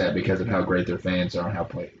an upset because of how great their fans are and how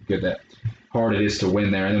hard it is to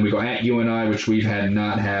win there. And then we go at UNI, which we've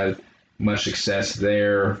not had much success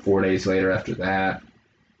there. 4 days later after that.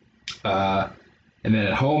 And then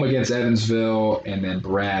at home against Evansville, and then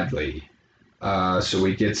Bradley. So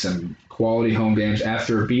we get some quality home games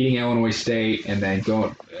after beating Illinois State, and then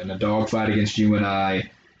going in a dogfight against UNI,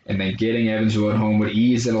 and then getting Evansville at home would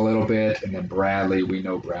ease it a little bit. And then Bradley, we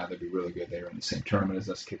know Bradley will be really good. They're in the same tournament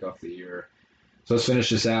as us to kick off the year. So let's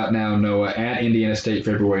finish this out now, Noah. At Indiana State,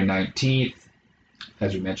 February 19th.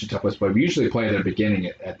 As we mentioned, tough place, but we usually play at the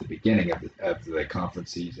beginning of the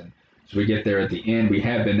conference season. So we get there at the end. We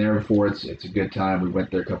have been there before. It's a good time. We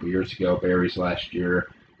went there a couple years ago. Barry's last year,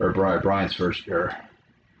 or Brian's first year.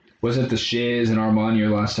 Wasn't the Shiz and Armand year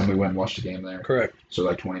last time we went and watched a game there? Correct. So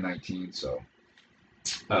 2019. So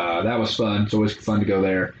that was fun. It's always fun to go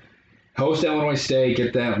there. Host Illinois State,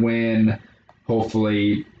 get that win.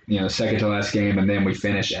 Hopefully, second to last game, and then we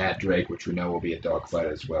finish at Drake, which we know will be a dogfight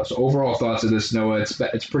as well. So overall thoughts of this, Noah?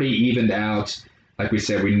 It's pretty evened out. Like we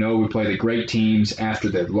said, we know we play the great teams after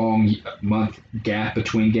the long month gap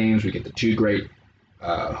between games. We get the 2 great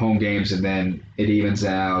home games, and then it evens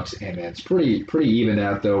out, and then it's pretty evened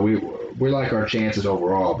out, though. We like our chances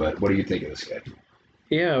overall, but what do you think of the schedule?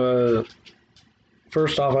 Yeah,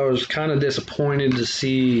 first off, I was kind of disappointed to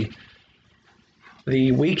see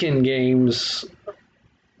the weekend games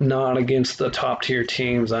not against the top-tier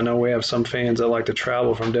teams. I know we have some fans that like to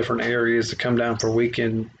travel from different areas to come down for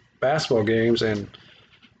weekend basketball games, and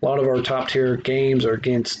a lot of our top tier games are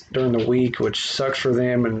against during the week, which sucks for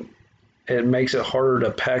them, and it makes it harder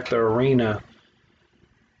to pack the arena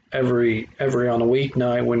every on a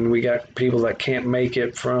weeknight when we got people that can't make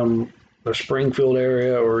it from the Springfield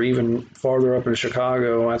area or even farther up in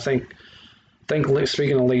Chicago. I think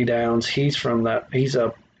speaking of Lee Downs, he's from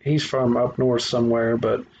up north somewhere,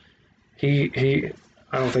 but he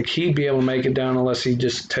I don't think he'd be able to make it down unless he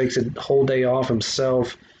just takes a whole day off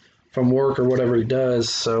himself from work or whatever he does.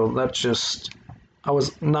 So I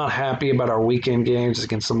was not happy about our weekend games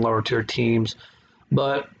against some lower tier teams,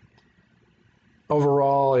 but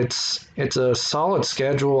overall it's a solid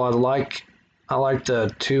schedule. I like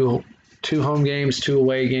the two home games, 2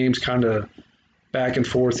 away games, kind of back and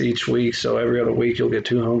forth each week. So every other week you'll get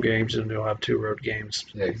 2 home games and you'll have 2 road games.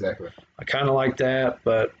 Yeah, exactly. I kind of like that,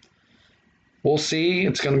 but we'll see.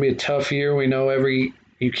 It's going to be a tough year. We know every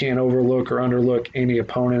You can't overlook or underlook any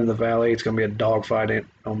opponent in the Valley. It's going to be a dogfight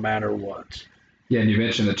no matter what. Yeah, and you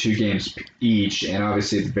mentioned the 2 games each, and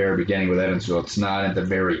obviously at the very beginning with Evansville, it's not. At the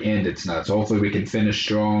very end, it's not. So hopefully we can finish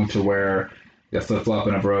strong to where the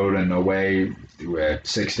flip-flopping of road and away through a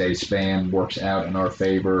 6-day span works out in our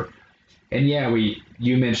favor. And yeah,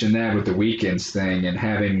 you mentioned that with the weekends thing and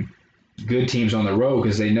having good teams on the road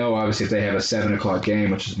because they know obviously if they have a 7 o'clock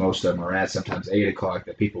game, which is most of them are at, sometimes 8 o'clock,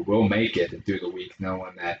 that people will make it through the week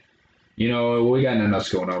knowing that, we got nothing else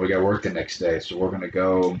going on. We got work the next day, so we're going to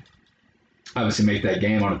go obviously make that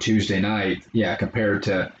game on a Tuesday night. Yeah, compared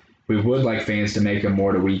to we would like fans to make them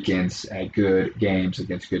more to weekends at good games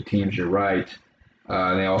against good teams. You're right.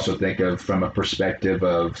 They also think of from a perspective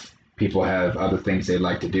of people have other things they'd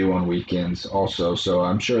like to do on weekends also. So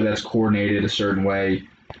I'm sure that's coordinated a certain way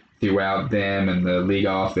throughout them and the league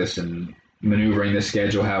office and maneuvering the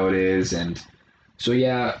schedule how it is. And so,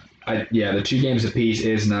 the 2 games apiece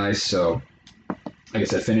is nice. So, like I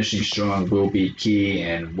said, finishing strong will be key,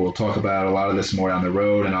 and we'll talk about a lot of this more down the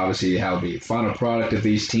road and obviously how the final product of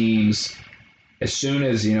these teams as soon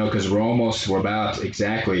as, because we're about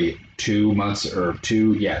exactly 2 months or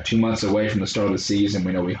 2 months away from the start of the season.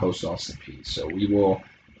 We know we host Austin Peay. So we will,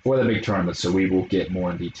 for the big tournament, so we will get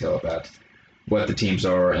more in detail about what the teams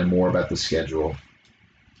are and more about the schedule.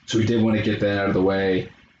 So we did want to get that out of the way.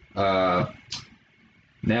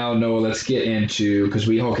 Now, Noah, let's get into,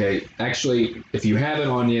 actually, if you have it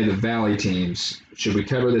on you, the Valley teams, should we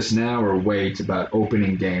cover this now or wait about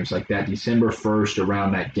opening games like that December 1st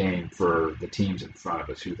around that game for the teams in front of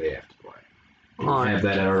us, who they have to play? I have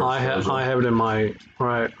it in my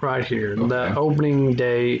right here. Okay. The opening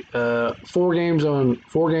day, 4 games on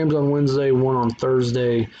Wednesday, 1 on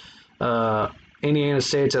Thursday. Indiana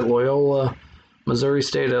State's at Loyola, Missouri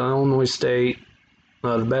State at Illinois State.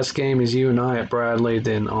 The best game is UNI at Bradley.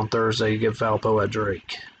 Then on Thursday, you get Valpo at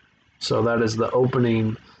Drake. So that is the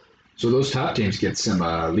opening. So those top teams get some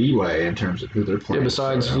leeway in terms of who they're playing. Yeah,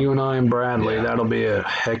 besides UNI and Bradley, that'll be a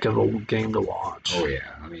heck of a game to watch. Oh, yeah.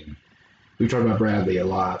 I mean, we talk about Bradley a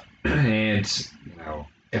lot. And,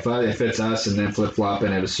 if it's us and then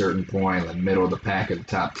flip-flopping at a certain point, in the middle of the pack of the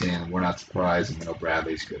top 10, we're not surprised. And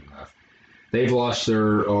Bradley's good enough. They've lost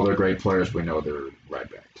all their great players. We know they're right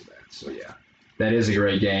back to that. So, yeah. That is a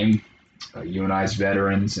great game. UNI's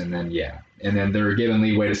veterans, and then they're giving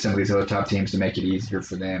leeway to some of these other top teams to make it easier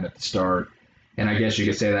for them at the start. And I guess you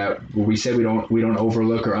could say that we said we don't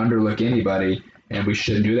overlook or underlook anybody, and we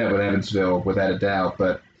shouldn't do that with Evansville without a doubt.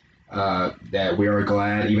 But that we are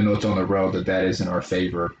glad, even though it's on the road, that is in our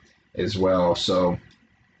favor as well. So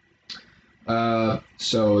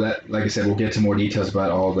that, like I said, we'll get to more details about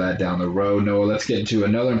all that down the road. Noah, let's get into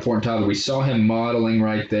another important topic. We saw him modeling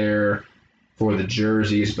right there for the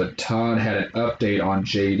jerseys, but Todd had an update on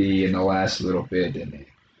JD in the last little bit, didn't he?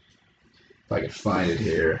 If I could find it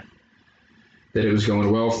here. That it was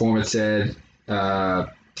going well for him. It said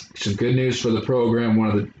some good news for the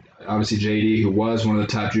program. Obviously JD, who was one of the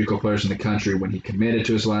top JUCO players in the country when he committed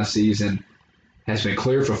to us last season, has been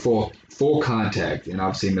cleared for full contact, and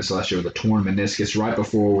obviously missed last year with a torn meniscus right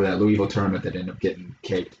before that Louisville tournament that ended up getting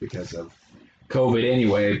caked because of COVID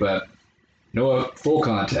anyway, but Noah, full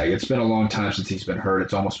contact. It's been a long time since he's been hurt.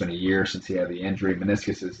 It's almost been a year since he had the injury.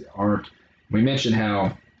 Meniscuses aren't. We mentioned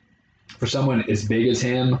how for someone as big as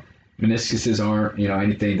him, meniscuses aren't,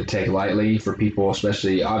 anything to take lightly for people,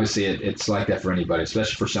 especially, obviously it's like that for anybody,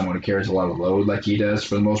 especially for someone who carries a lot of load like he does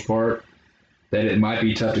for the most part, that it might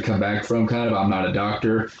be tough to come back from kind of. I'm not a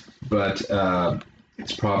doctor, but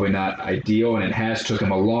it's probably not ideal, and it has took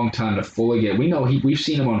him a long time to fully get. We know we've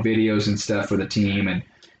seen him on videos and stuff for the team and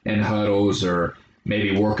huddles or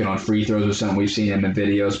maybe working on free throws or something. We've seen him in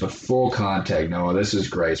videos, but full contact, Noah, this is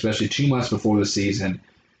great, especially 2 months before the season.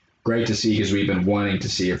 Great to see because we've been wanting to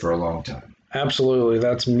see it for a long time. Absolutely.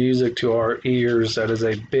 That's music to our ears. That is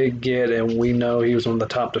a big get, and we know he was one of the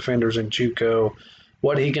top defenders in JUCO.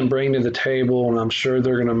 What he can bring to the table, and I'm sure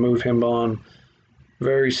they're going to move him on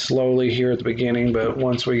very slowly here at the beginning, but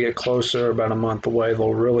once we get closer, about a month away,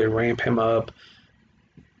 they'll really ramp him up.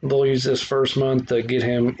 They'll use this first month to get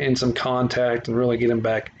him in some contact and really get him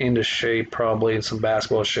back into shape, probably in some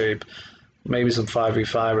basketball shape, maybe some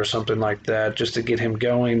 5v5 or something like that, just to get him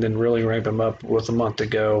going, then really ramp him up with a month to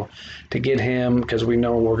go to get him, because we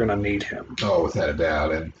know we're going to need him. Oh, without a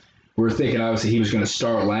doubt. And we're thinking, obviously, he was going to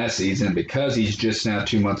start last season because he's just now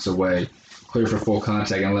 2 months away, clear for full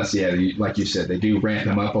contact, unless, like you said, they do ramp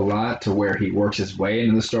him up a lot to where he works his way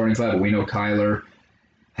into the starting five. But we know Kyler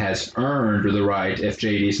has earned the right, if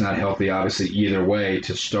JD's not healthy, obviously, either way,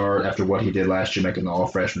 to start after what he did last year, making the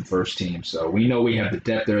all-freshman first team. So we know we have the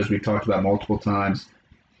depth there, as we've talked about multiple times.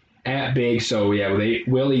 at big. So, yeah, they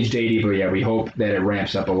will need JD, but, yeah, we hope that it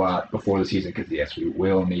ramps up a lot before the season because, yes, we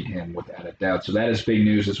will need him without a doubt. So that is big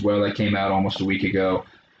news as well. That came out almost a week ago.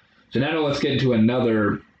 So now let's get into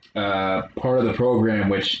another part of the program,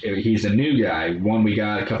 which he's a new guy, one we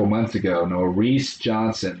got a couple months ago. No, Reese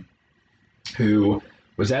Johnson, who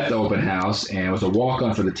was at the open house and was a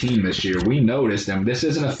walk-on for the team this year. We noticed, and this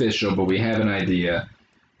isn't official, but we have an idea,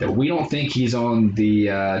 that we don't think he's on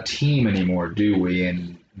the team anymore, do we?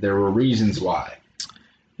 And there were reasons why.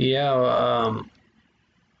 Yeah,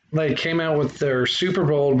 they came out with their Super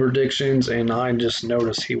Bowl predictions, and I just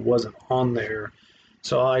noticed he wasn't on there.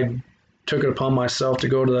 So I took it upon myself to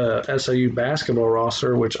go to the SIU basketball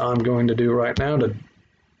roster, which I'm going to do right now to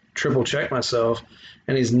triple check myself.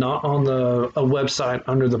 And he's not on a website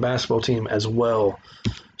under the basketball team as well.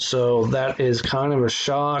 So that is kind of a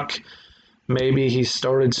shock. Maybe he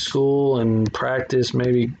started school and practice.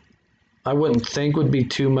 Maybe I wouldn't think would be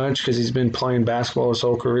too much because he's been playing basketball his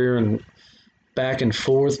whole career and back and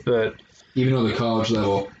forth. But even though the college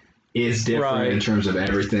level is different right. in terms of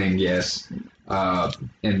everything, yes. But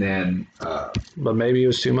maybe it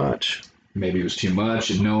was too much. Maybe it was too much,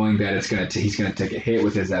 and knowing that he's gonna take a hit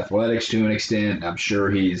with his athletics to an extent. I'm sure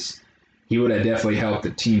he would have definitely helped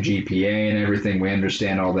the team GPA and everything. We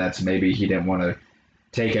understand all that, so maybe he didn't want to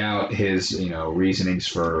take out his reasonings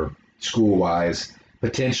for school wise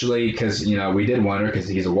potentially because we did wonder because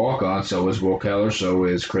he's a walk on. So is Will Keller, so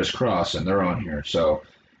is Chris Cross, and they're on here. So,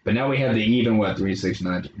 but now we have the even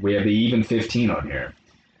 369. We have the even 15 on here.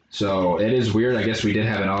 So it is weird. I guess we did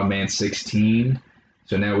have an odd man 16.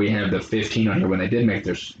 So now we have the 15 on here when they did make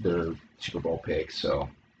their Super Bowl pick. So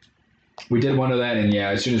we did wonder that. And, yeah,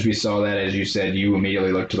 as soon as we saw that, as you said, you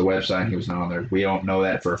immediately looked to the website and he was not on there. We don't know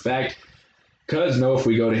that for a fact. Because, no, if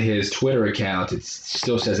we go to his Twitter account, it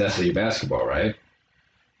still says SIU basketball, right?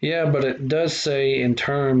 Yeah, but it does say in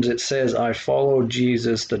terms, it says, I follow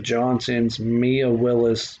Jesus, the Johnsons, Mia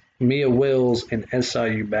Wills, and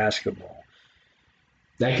SIU basketball.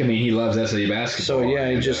 That could mean he loves SIU basketball. So,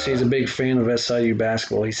 yeah, he's a big fan of SIU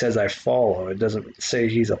basketball. He says, I follow. It doesn't say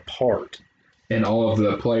he's a part. And all of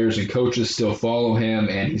the players and coaches still follow him,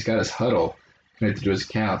 and he's got his huddle connected to his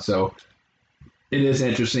account. So it is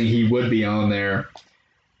interesting. He would be on there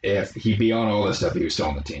if he'd be on all this stuff. He was still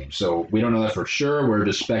on the team. So we don't know that for sure. We're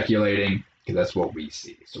just speculating because that's what we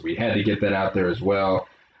see. So we had to get that out there as well.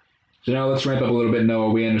 So now let's ramp up a little bit, Noah.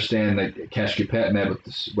 We understand that Cash Capet met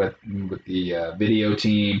with the video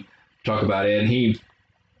team, talk about it. And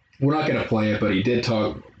we're not going to play it, but he did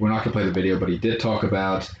talk. We're not going to play the video, but he did talk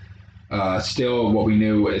about still what we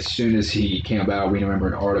knew as soon as he came about. We remember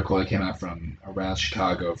an article that came out from around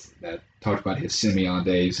Chicago that talked about his Simeon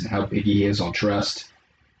days and how big he is on trust,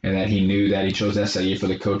 and that he knew that he chose SIU for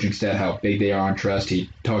the coaching staff, how big they are on trust. He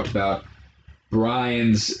talked about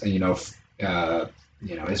Brian's, his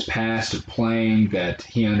past of playing, that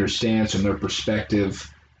he understands from their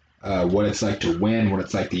perspective what it's like to win, what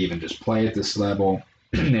it's like to even just play at this level.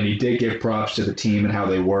 And he did give props to the team and how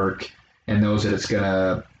they work and knows that it's going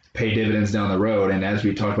to pay dividends down the road. And as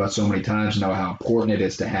we've talked about so many times, know how important it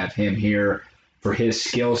is to have him here for his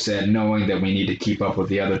skill set, knowing that we need to keep up with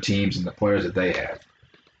the other teams and the players that they have.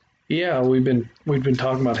 Yeah, we've been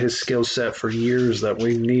talking about his skill set for years, that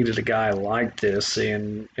we needed a guy like this,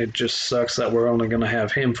 and it just sucks that we're only going to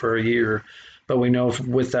have him for a year. But we know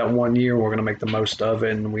with that 1 year, we're going to make the most of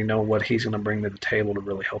it, and we know what he's going to bring to the table to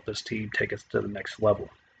really help this team take us to the next level.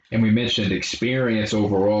 And we mentioned experience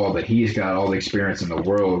overall, that he's got all the experience in the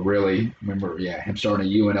world, really. Remember, him starting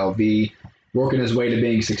at UNLV, working his way to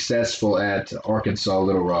being successful at Arkansas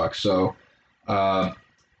Little Rock. So,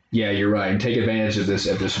 you're right. And take advantage of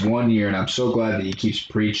this 1 year. And I'm so glad that he keeps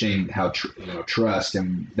preaching how trust,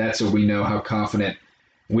 and that's so we know how confident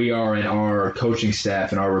we are in our coaching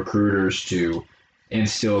staff and our recruiters to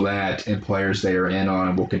instill that in players they are in on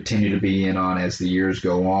and will continue to be in on as the years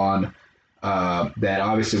go on. That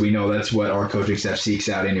obviously we know that's what our coaching staff seeks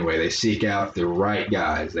out anyway. They seek out the right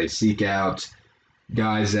guys. They seek out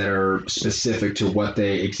guys that are specific to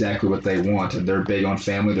exactly what they want, and they're big on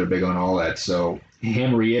family. They're big on all that. So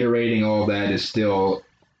him reiterating all that is still,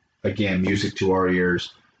 again, music to our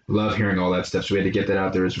ears. Love hearing all that stuff. So we had to get that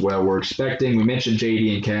out there as well. We mentioned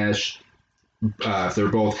JD and Cash. If they're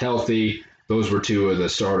both healthy, those were two of the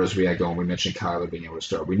starters we had going. We mentioned Kyler being able to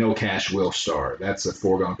start. We know Cash will start. That's a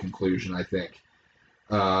foregone conclusion, I think.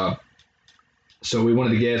 So we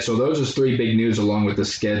wanted to so those are three big news along with the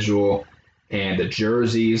schedule and the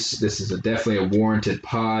jerseys. This is definitely a warranted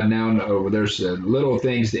pod. Now there's little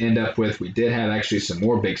things to end up with. We did have actually some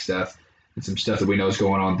more big stuff and some stuff that we know is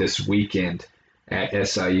going on this weekend at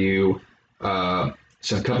SIU.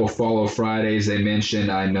 So a couple follow Fridays they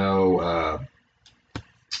mentioned. I know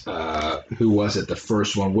who was it? The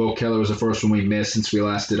first one. Will Keller was the first one we missed since we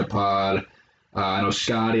last did a pod. I know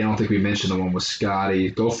Scotty. I don't think we mentioned the one with Scotty.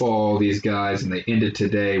 Go follow all these guys, and they ended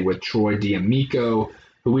today with Troy D'Amico,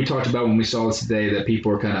 who we talked about when we saw this today, that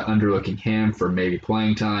people are kind of underlooking him for maybe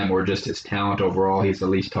playing time or just his talent overall. He's the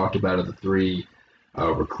least talked about of the three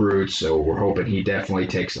recruits, so we're hoping he definitely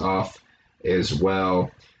takes off as well.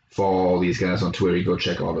 Follow all these guys on Twitter. You go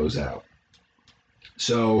check all those out.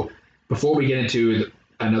 So before we get into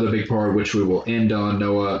another big part, which we will end on,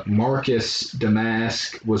 Noah, Marcus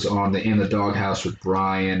Damask was on the In the Doghouse with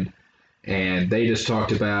Brian, and they just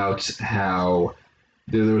talked about how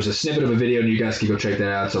there was a snippet of a video, and you guys can go check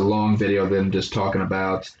that out. It's a long video of them just talking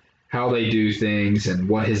about how they do things and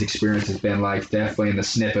what his experience has been like. Definitely in the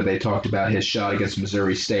snippet, they talked about his shot against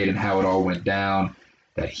Missouri State and how it all went down,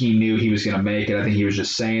 that he knew he was going to make it. I think he was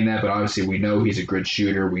just saying that, but obviously we know he's a good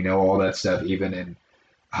shooter. We know all that stuff, even in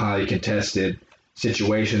highly contested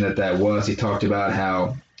situation that was. He talked about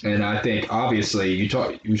how, and I think obviously you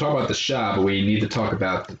talk about the shot, but we need to talk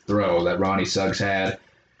about the throw that Ronnie Suggs had,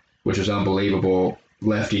 which was unbelievable.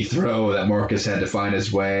 Lefty throw that Marcus had to find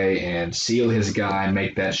his way and seal his guy and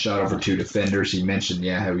make that shot over two defenders. He mentioned,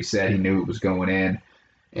 how he said he knew it was going in,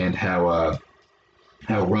 and how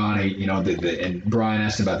Ronnie, and Brian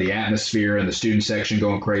asked him about the atmosphere and the student section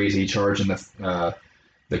going crazy, charging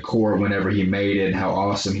the court whenever he made it, and how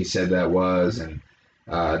awesome he said that was, and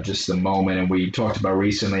just the moment. And we talked about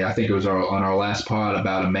recently, I think it was on our last pod,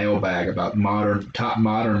 about a mailbag, about top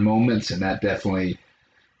modern moments, and that definitely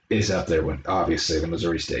is up there with, obviously, the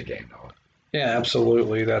Missouri State game. Yeah,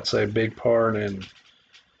 absolutely. That's a big part, and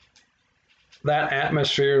that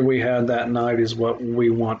atmosphere we had that night is what we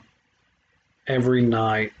want every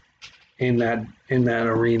night in that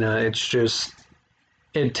arena. It's just,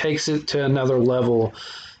 it takes it to another level,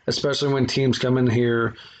 especially when teams come in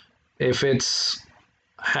here. If it's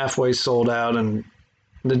halfway sold out, and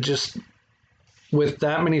just with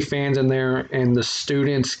that many fans in there and the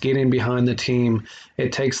students getting behind the team,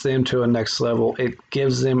 it takes them to a next level. It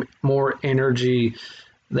gives them more energy.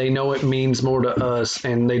 They know it means more to us,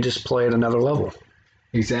 and they just play at another level.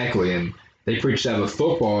 Exactly, and they preach that with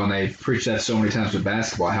football, and they've preached that so many times with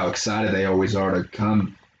basketball, how excited they always are to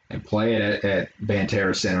come and play it at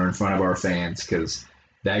Banterra Center in front of our fans, because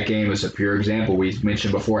that game is a pure example. We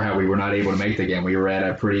mentioned before how we were not able to make the game. We were at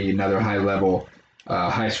another high-level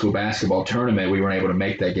high school basketball tournament. We weren't able to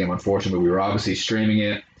make that game, unfortunately. We were obviously streaming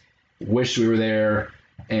it. Wish we were there.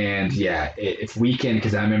 And, if we can,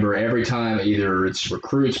 because I remember every time either it's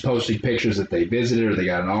recruits posting pictures that they visited or they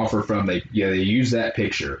got an offer from, they use that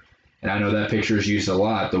picture. And I know that picture is used a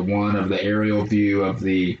lot, the one of the aerial view of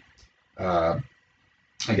the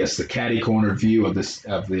the caddy-cornered view of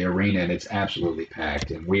the arena, and it's absolutely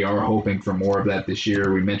packed. And we are hoping for more of that this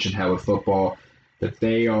year. We mentioned how with football that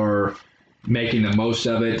they are making the most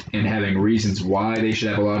of it and having reasons why they should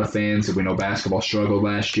have a lot of fans. And we know basketball struggled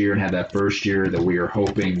last year and had that first year, that we are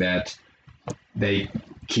hoping that they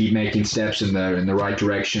keep making steps in the right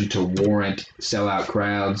direction to warrant sellout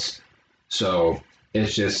crowds. So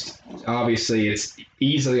it's just, obviously, it's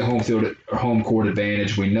easily a home court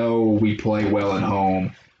advantage. We know we play well at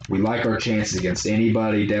home. We like our chances against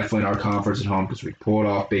anybody, definitely in our conference at home, because we pulled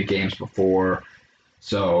off big games before.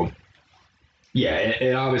 So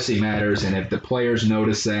it obviously matters, and if the players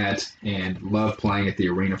notice that and love playing at the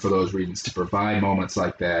arena for those reasons, to provide moments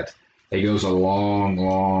like that, it goes a long,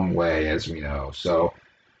 long way, as we know. So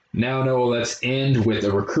now, Noah, let's end with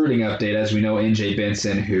a recruiting update. As we know, NJ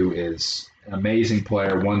Benson, who is an amazing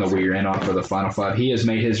player, one that we are in on for the Final Five, he has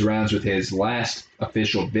made his rounds with his last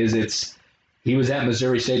official visits. He was at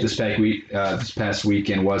Missouri State this past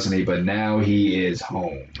weekend, wasn't he? But now he is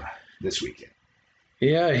home this weekend.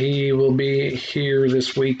 Yeah, he will be here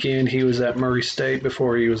this weekend. He was at Murray State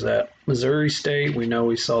before he was at Missouri State. We know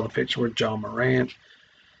we saw the picture with John Morant.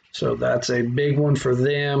 So that's a big one for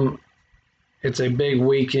them. It's a big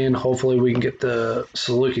weekend. Hopefully we can get the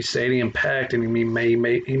Saluki Stadium packed, and he may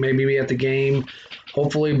be at the game.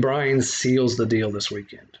 Hopefully Brian seals the deal this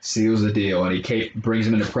weekend. Seals the deal, and he brings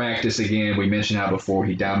him into practice again. We mentioned how before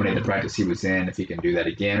he dominated the practice he was in. If he can do that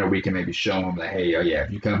again, or we can maybe show him that, hey,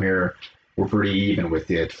 if you come here, we're pretty even with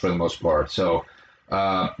it for the most part. So,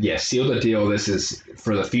 seal the deal. This is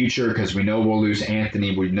for the future, because we know we'll lose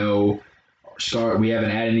Anthony. We know we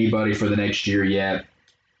haven't had anybody for the next year yet.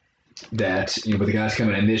 That, with the guys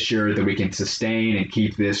coming in this year, that we can sustain and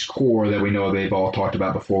keep this core that we know they've all talked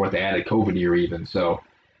about before with the added COVID year even. So,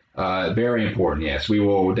 very important, yes. We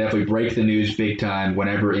will definitely break the news big time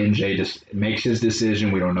whenever NJ just makes his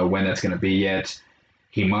decision. We don't know when that's going to be yet.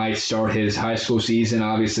 He might start his high school season.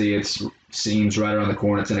 Obviously, it seems right around the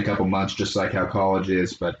corner. It's in a couple months, just like how college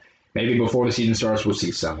is. But maybe before the season starts, we'll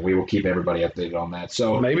see some. We will keep everybody updated on that.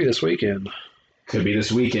 So Maybe this weekend. could be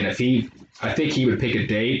this weekend. I think he would pick a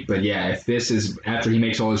date. But yeah, if this is after he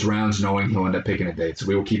makes all his rounds, knowing he'll end up picking a date. So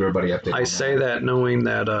we will keep everybody updated. I say that knowing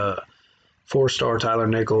that 4-star Tyler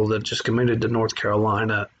Nickel that just committed to North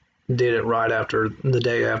Carolina did it right after the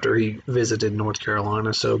day after he visited North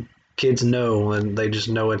Carolina. So kids know, and they just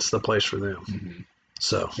know it's the place for them. Mm-hmm.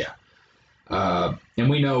 So yeah. And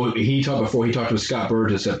we know he talked with Scott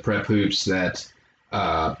Burgess at Prep Hoops that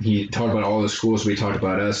he talked about all the schools. We talked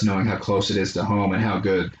about us knowing how close it is to home and how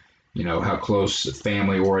good, how close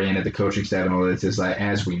family oriented the coaching staff and all this is. Like,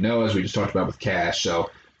 as we know, as we just talked about with Cash. So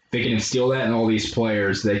if they can instill that in all these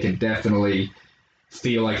players, they can definitely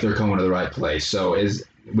feel like they're going to the right place. So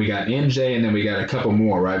we got MJ and then we got a couple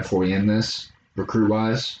more right before we end this recruit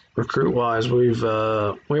wise. We have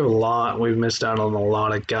a lot. We've missed out on a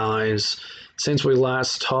lot of guys since we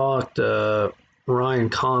last talked. Ryan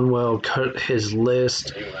Conwell cut his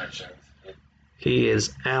list. We are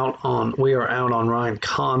out on Ryan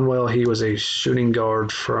Conwell. He was a shooting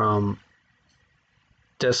guard from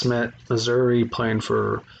Desmet, Missouri, playing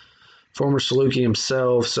for former Saluki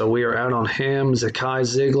himself. So we are out on him. Zakai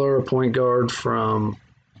Ziegler, a point guard from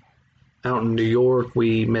out in New York.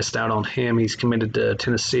 We missed out on him. He's committed to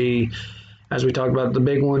Tennessee. As we talked about the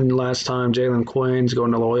big one last time, Jalen Quinn's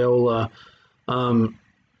going to Loyola.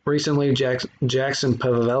 Recently, Jackson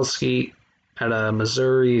Pavelski at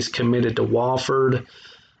Missouri is committed to Wofford.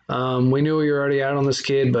 We knew we were already out on this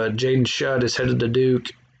kid, but Jaden Shutt is headed to Duke.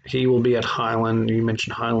 He will be at Highland. You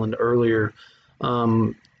mentioned Highland earlier.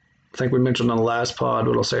 I think we mentioned on the last pod,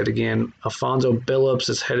 but I'll say it again. Alfonso Billups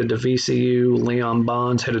is headed to VCU. Leon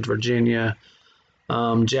Bonds headed to Virginia.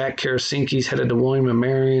 Jack Karasinski's headed to William &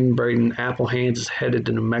 Marion. Braden Applehands is headed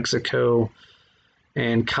to New Mexico.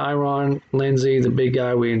 And Kyron Lindsay, the big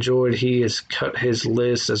guy we enjoyed, he has cut his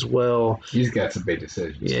list as well. He's got some big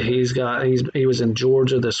decisions. Yeah, he was in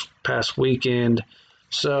Georgia this past weekend.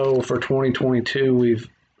 So for 2022, we've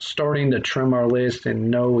starting to trim our list and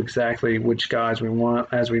know exactly which guys we want.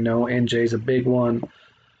 As we know, NJ's a big one.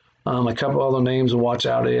 A couple other names to watch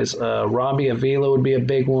out is Robbie Avila would be a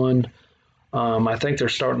big one. I think they're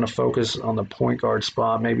starting to focus on the point guard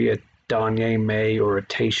spot, maybe a Danye May or a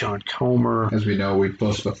Tayshawn Comer. As we know, we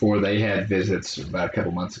posted before, they had visits about a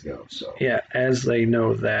couple months ago. So yeah, as they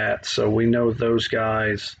know that. So we know those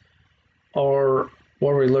guys are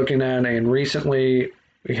what we're looking at. And recently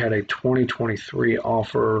we had a 2023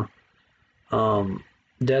 offer.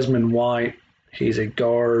 Desmond White, he's a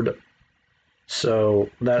guard. So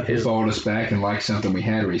that he followed us back and liked something we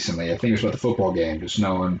had recently. I think it was about the football game, just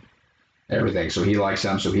knowing everything. So he likes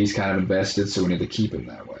him, so he's kind of invested, so we need to keep him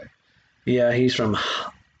that way. Yeah, he's from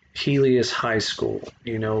Helios High School.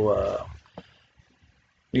 You know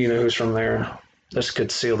who's from there? This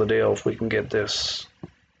could seal the deal if we can get this.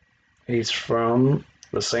 He's from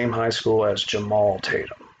the same high school as Jamal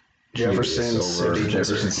Tatum. Jefferson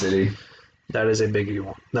City. That is a big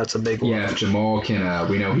one. That's a big one. Yeah, if Jamal can,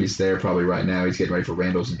 we know he's there probably right now. He's getting ready for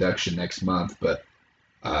Randall's induction next month. But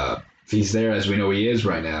if he's there, as we know he is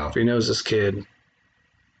right now. If he knows this kid.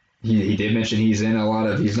 He did mention he's in a lot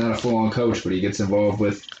of, he's not a full-on coach, but he gets involved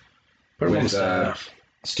with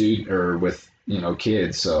student or with,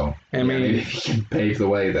 kids. So maybe he can pave the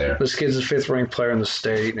way there. This kid's a 5th-ranked player in the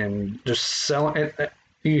state, and just selling it.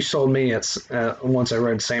 You sold me. It's once I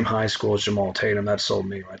read same high school as Jamal Tatum. That sold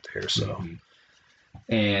me right there. So,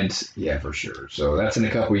 and yeah, for sure. So that's in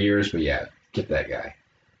a couple of years, but yeah, get that guy.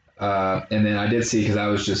 And then I did see, because I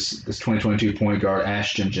was just this 2022 point guard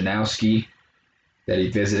Ashton Janowski, that he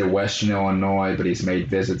visited Western Illinois, but he's made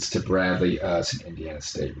visits to Bradley and Indiana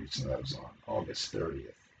State recently. That was on August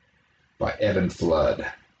 30th by Evan Flood.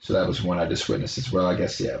 So that was one I just witnessed as well. I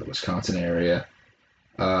guess, the Wisconsin area.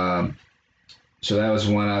 So that was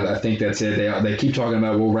one. I think that's it. They keep talking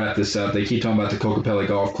about, we'll wrap this up, they keep talking about the Kokopelli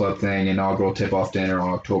Golf Club thing, inaugural tip-off dinner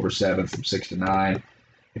on October 7th from 6 to 9.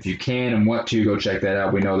 If you can and want to, go check that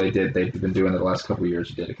out. We know they've been doing it the last couple of years.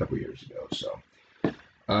 They did a couple of years ago.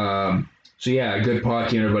 So yeah, a good pod,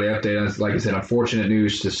 keeping everybody updated. Like I said, unfortunate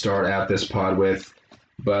news to start out this pod with,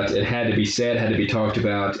 but it had to be said, had to be talked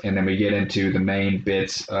about, and then we get into the main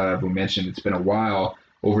bits. We mentioned it's been a while,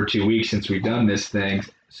 over 2 weeks since we've done this thing,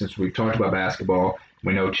 since we've talked about basketball.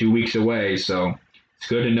 We know 2 weeks away, so it's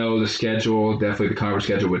good to know the schedule, definitely the conference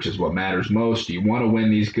schedule, which is what matters most. You want to win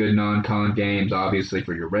these good non-con games, obviously,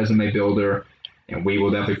 for your resume builder, and we will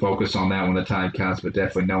definitely focus on that when the time comes, but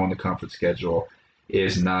definitely knowing the conference schedule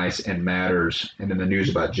is nice and matters. And then the news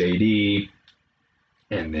about JD,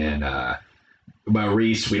 and then about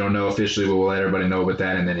Reese, we don't know officially, but we'll let everybody know about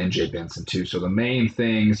that, and then NJ Benson too. So the main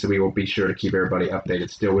things, we will be sure to keep everybody updated.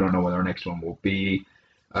 Still, we don't know when our next one will be.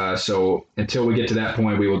 So until we get to that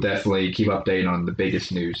point, we will definitely keep updating on the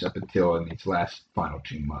biggest news up until in these last final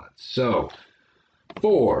 2 months. So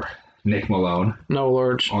for Nick Malone No,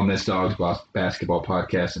 Lurch. on this Dogs Basketball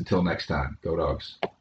Podcast, until next time, go Dogs.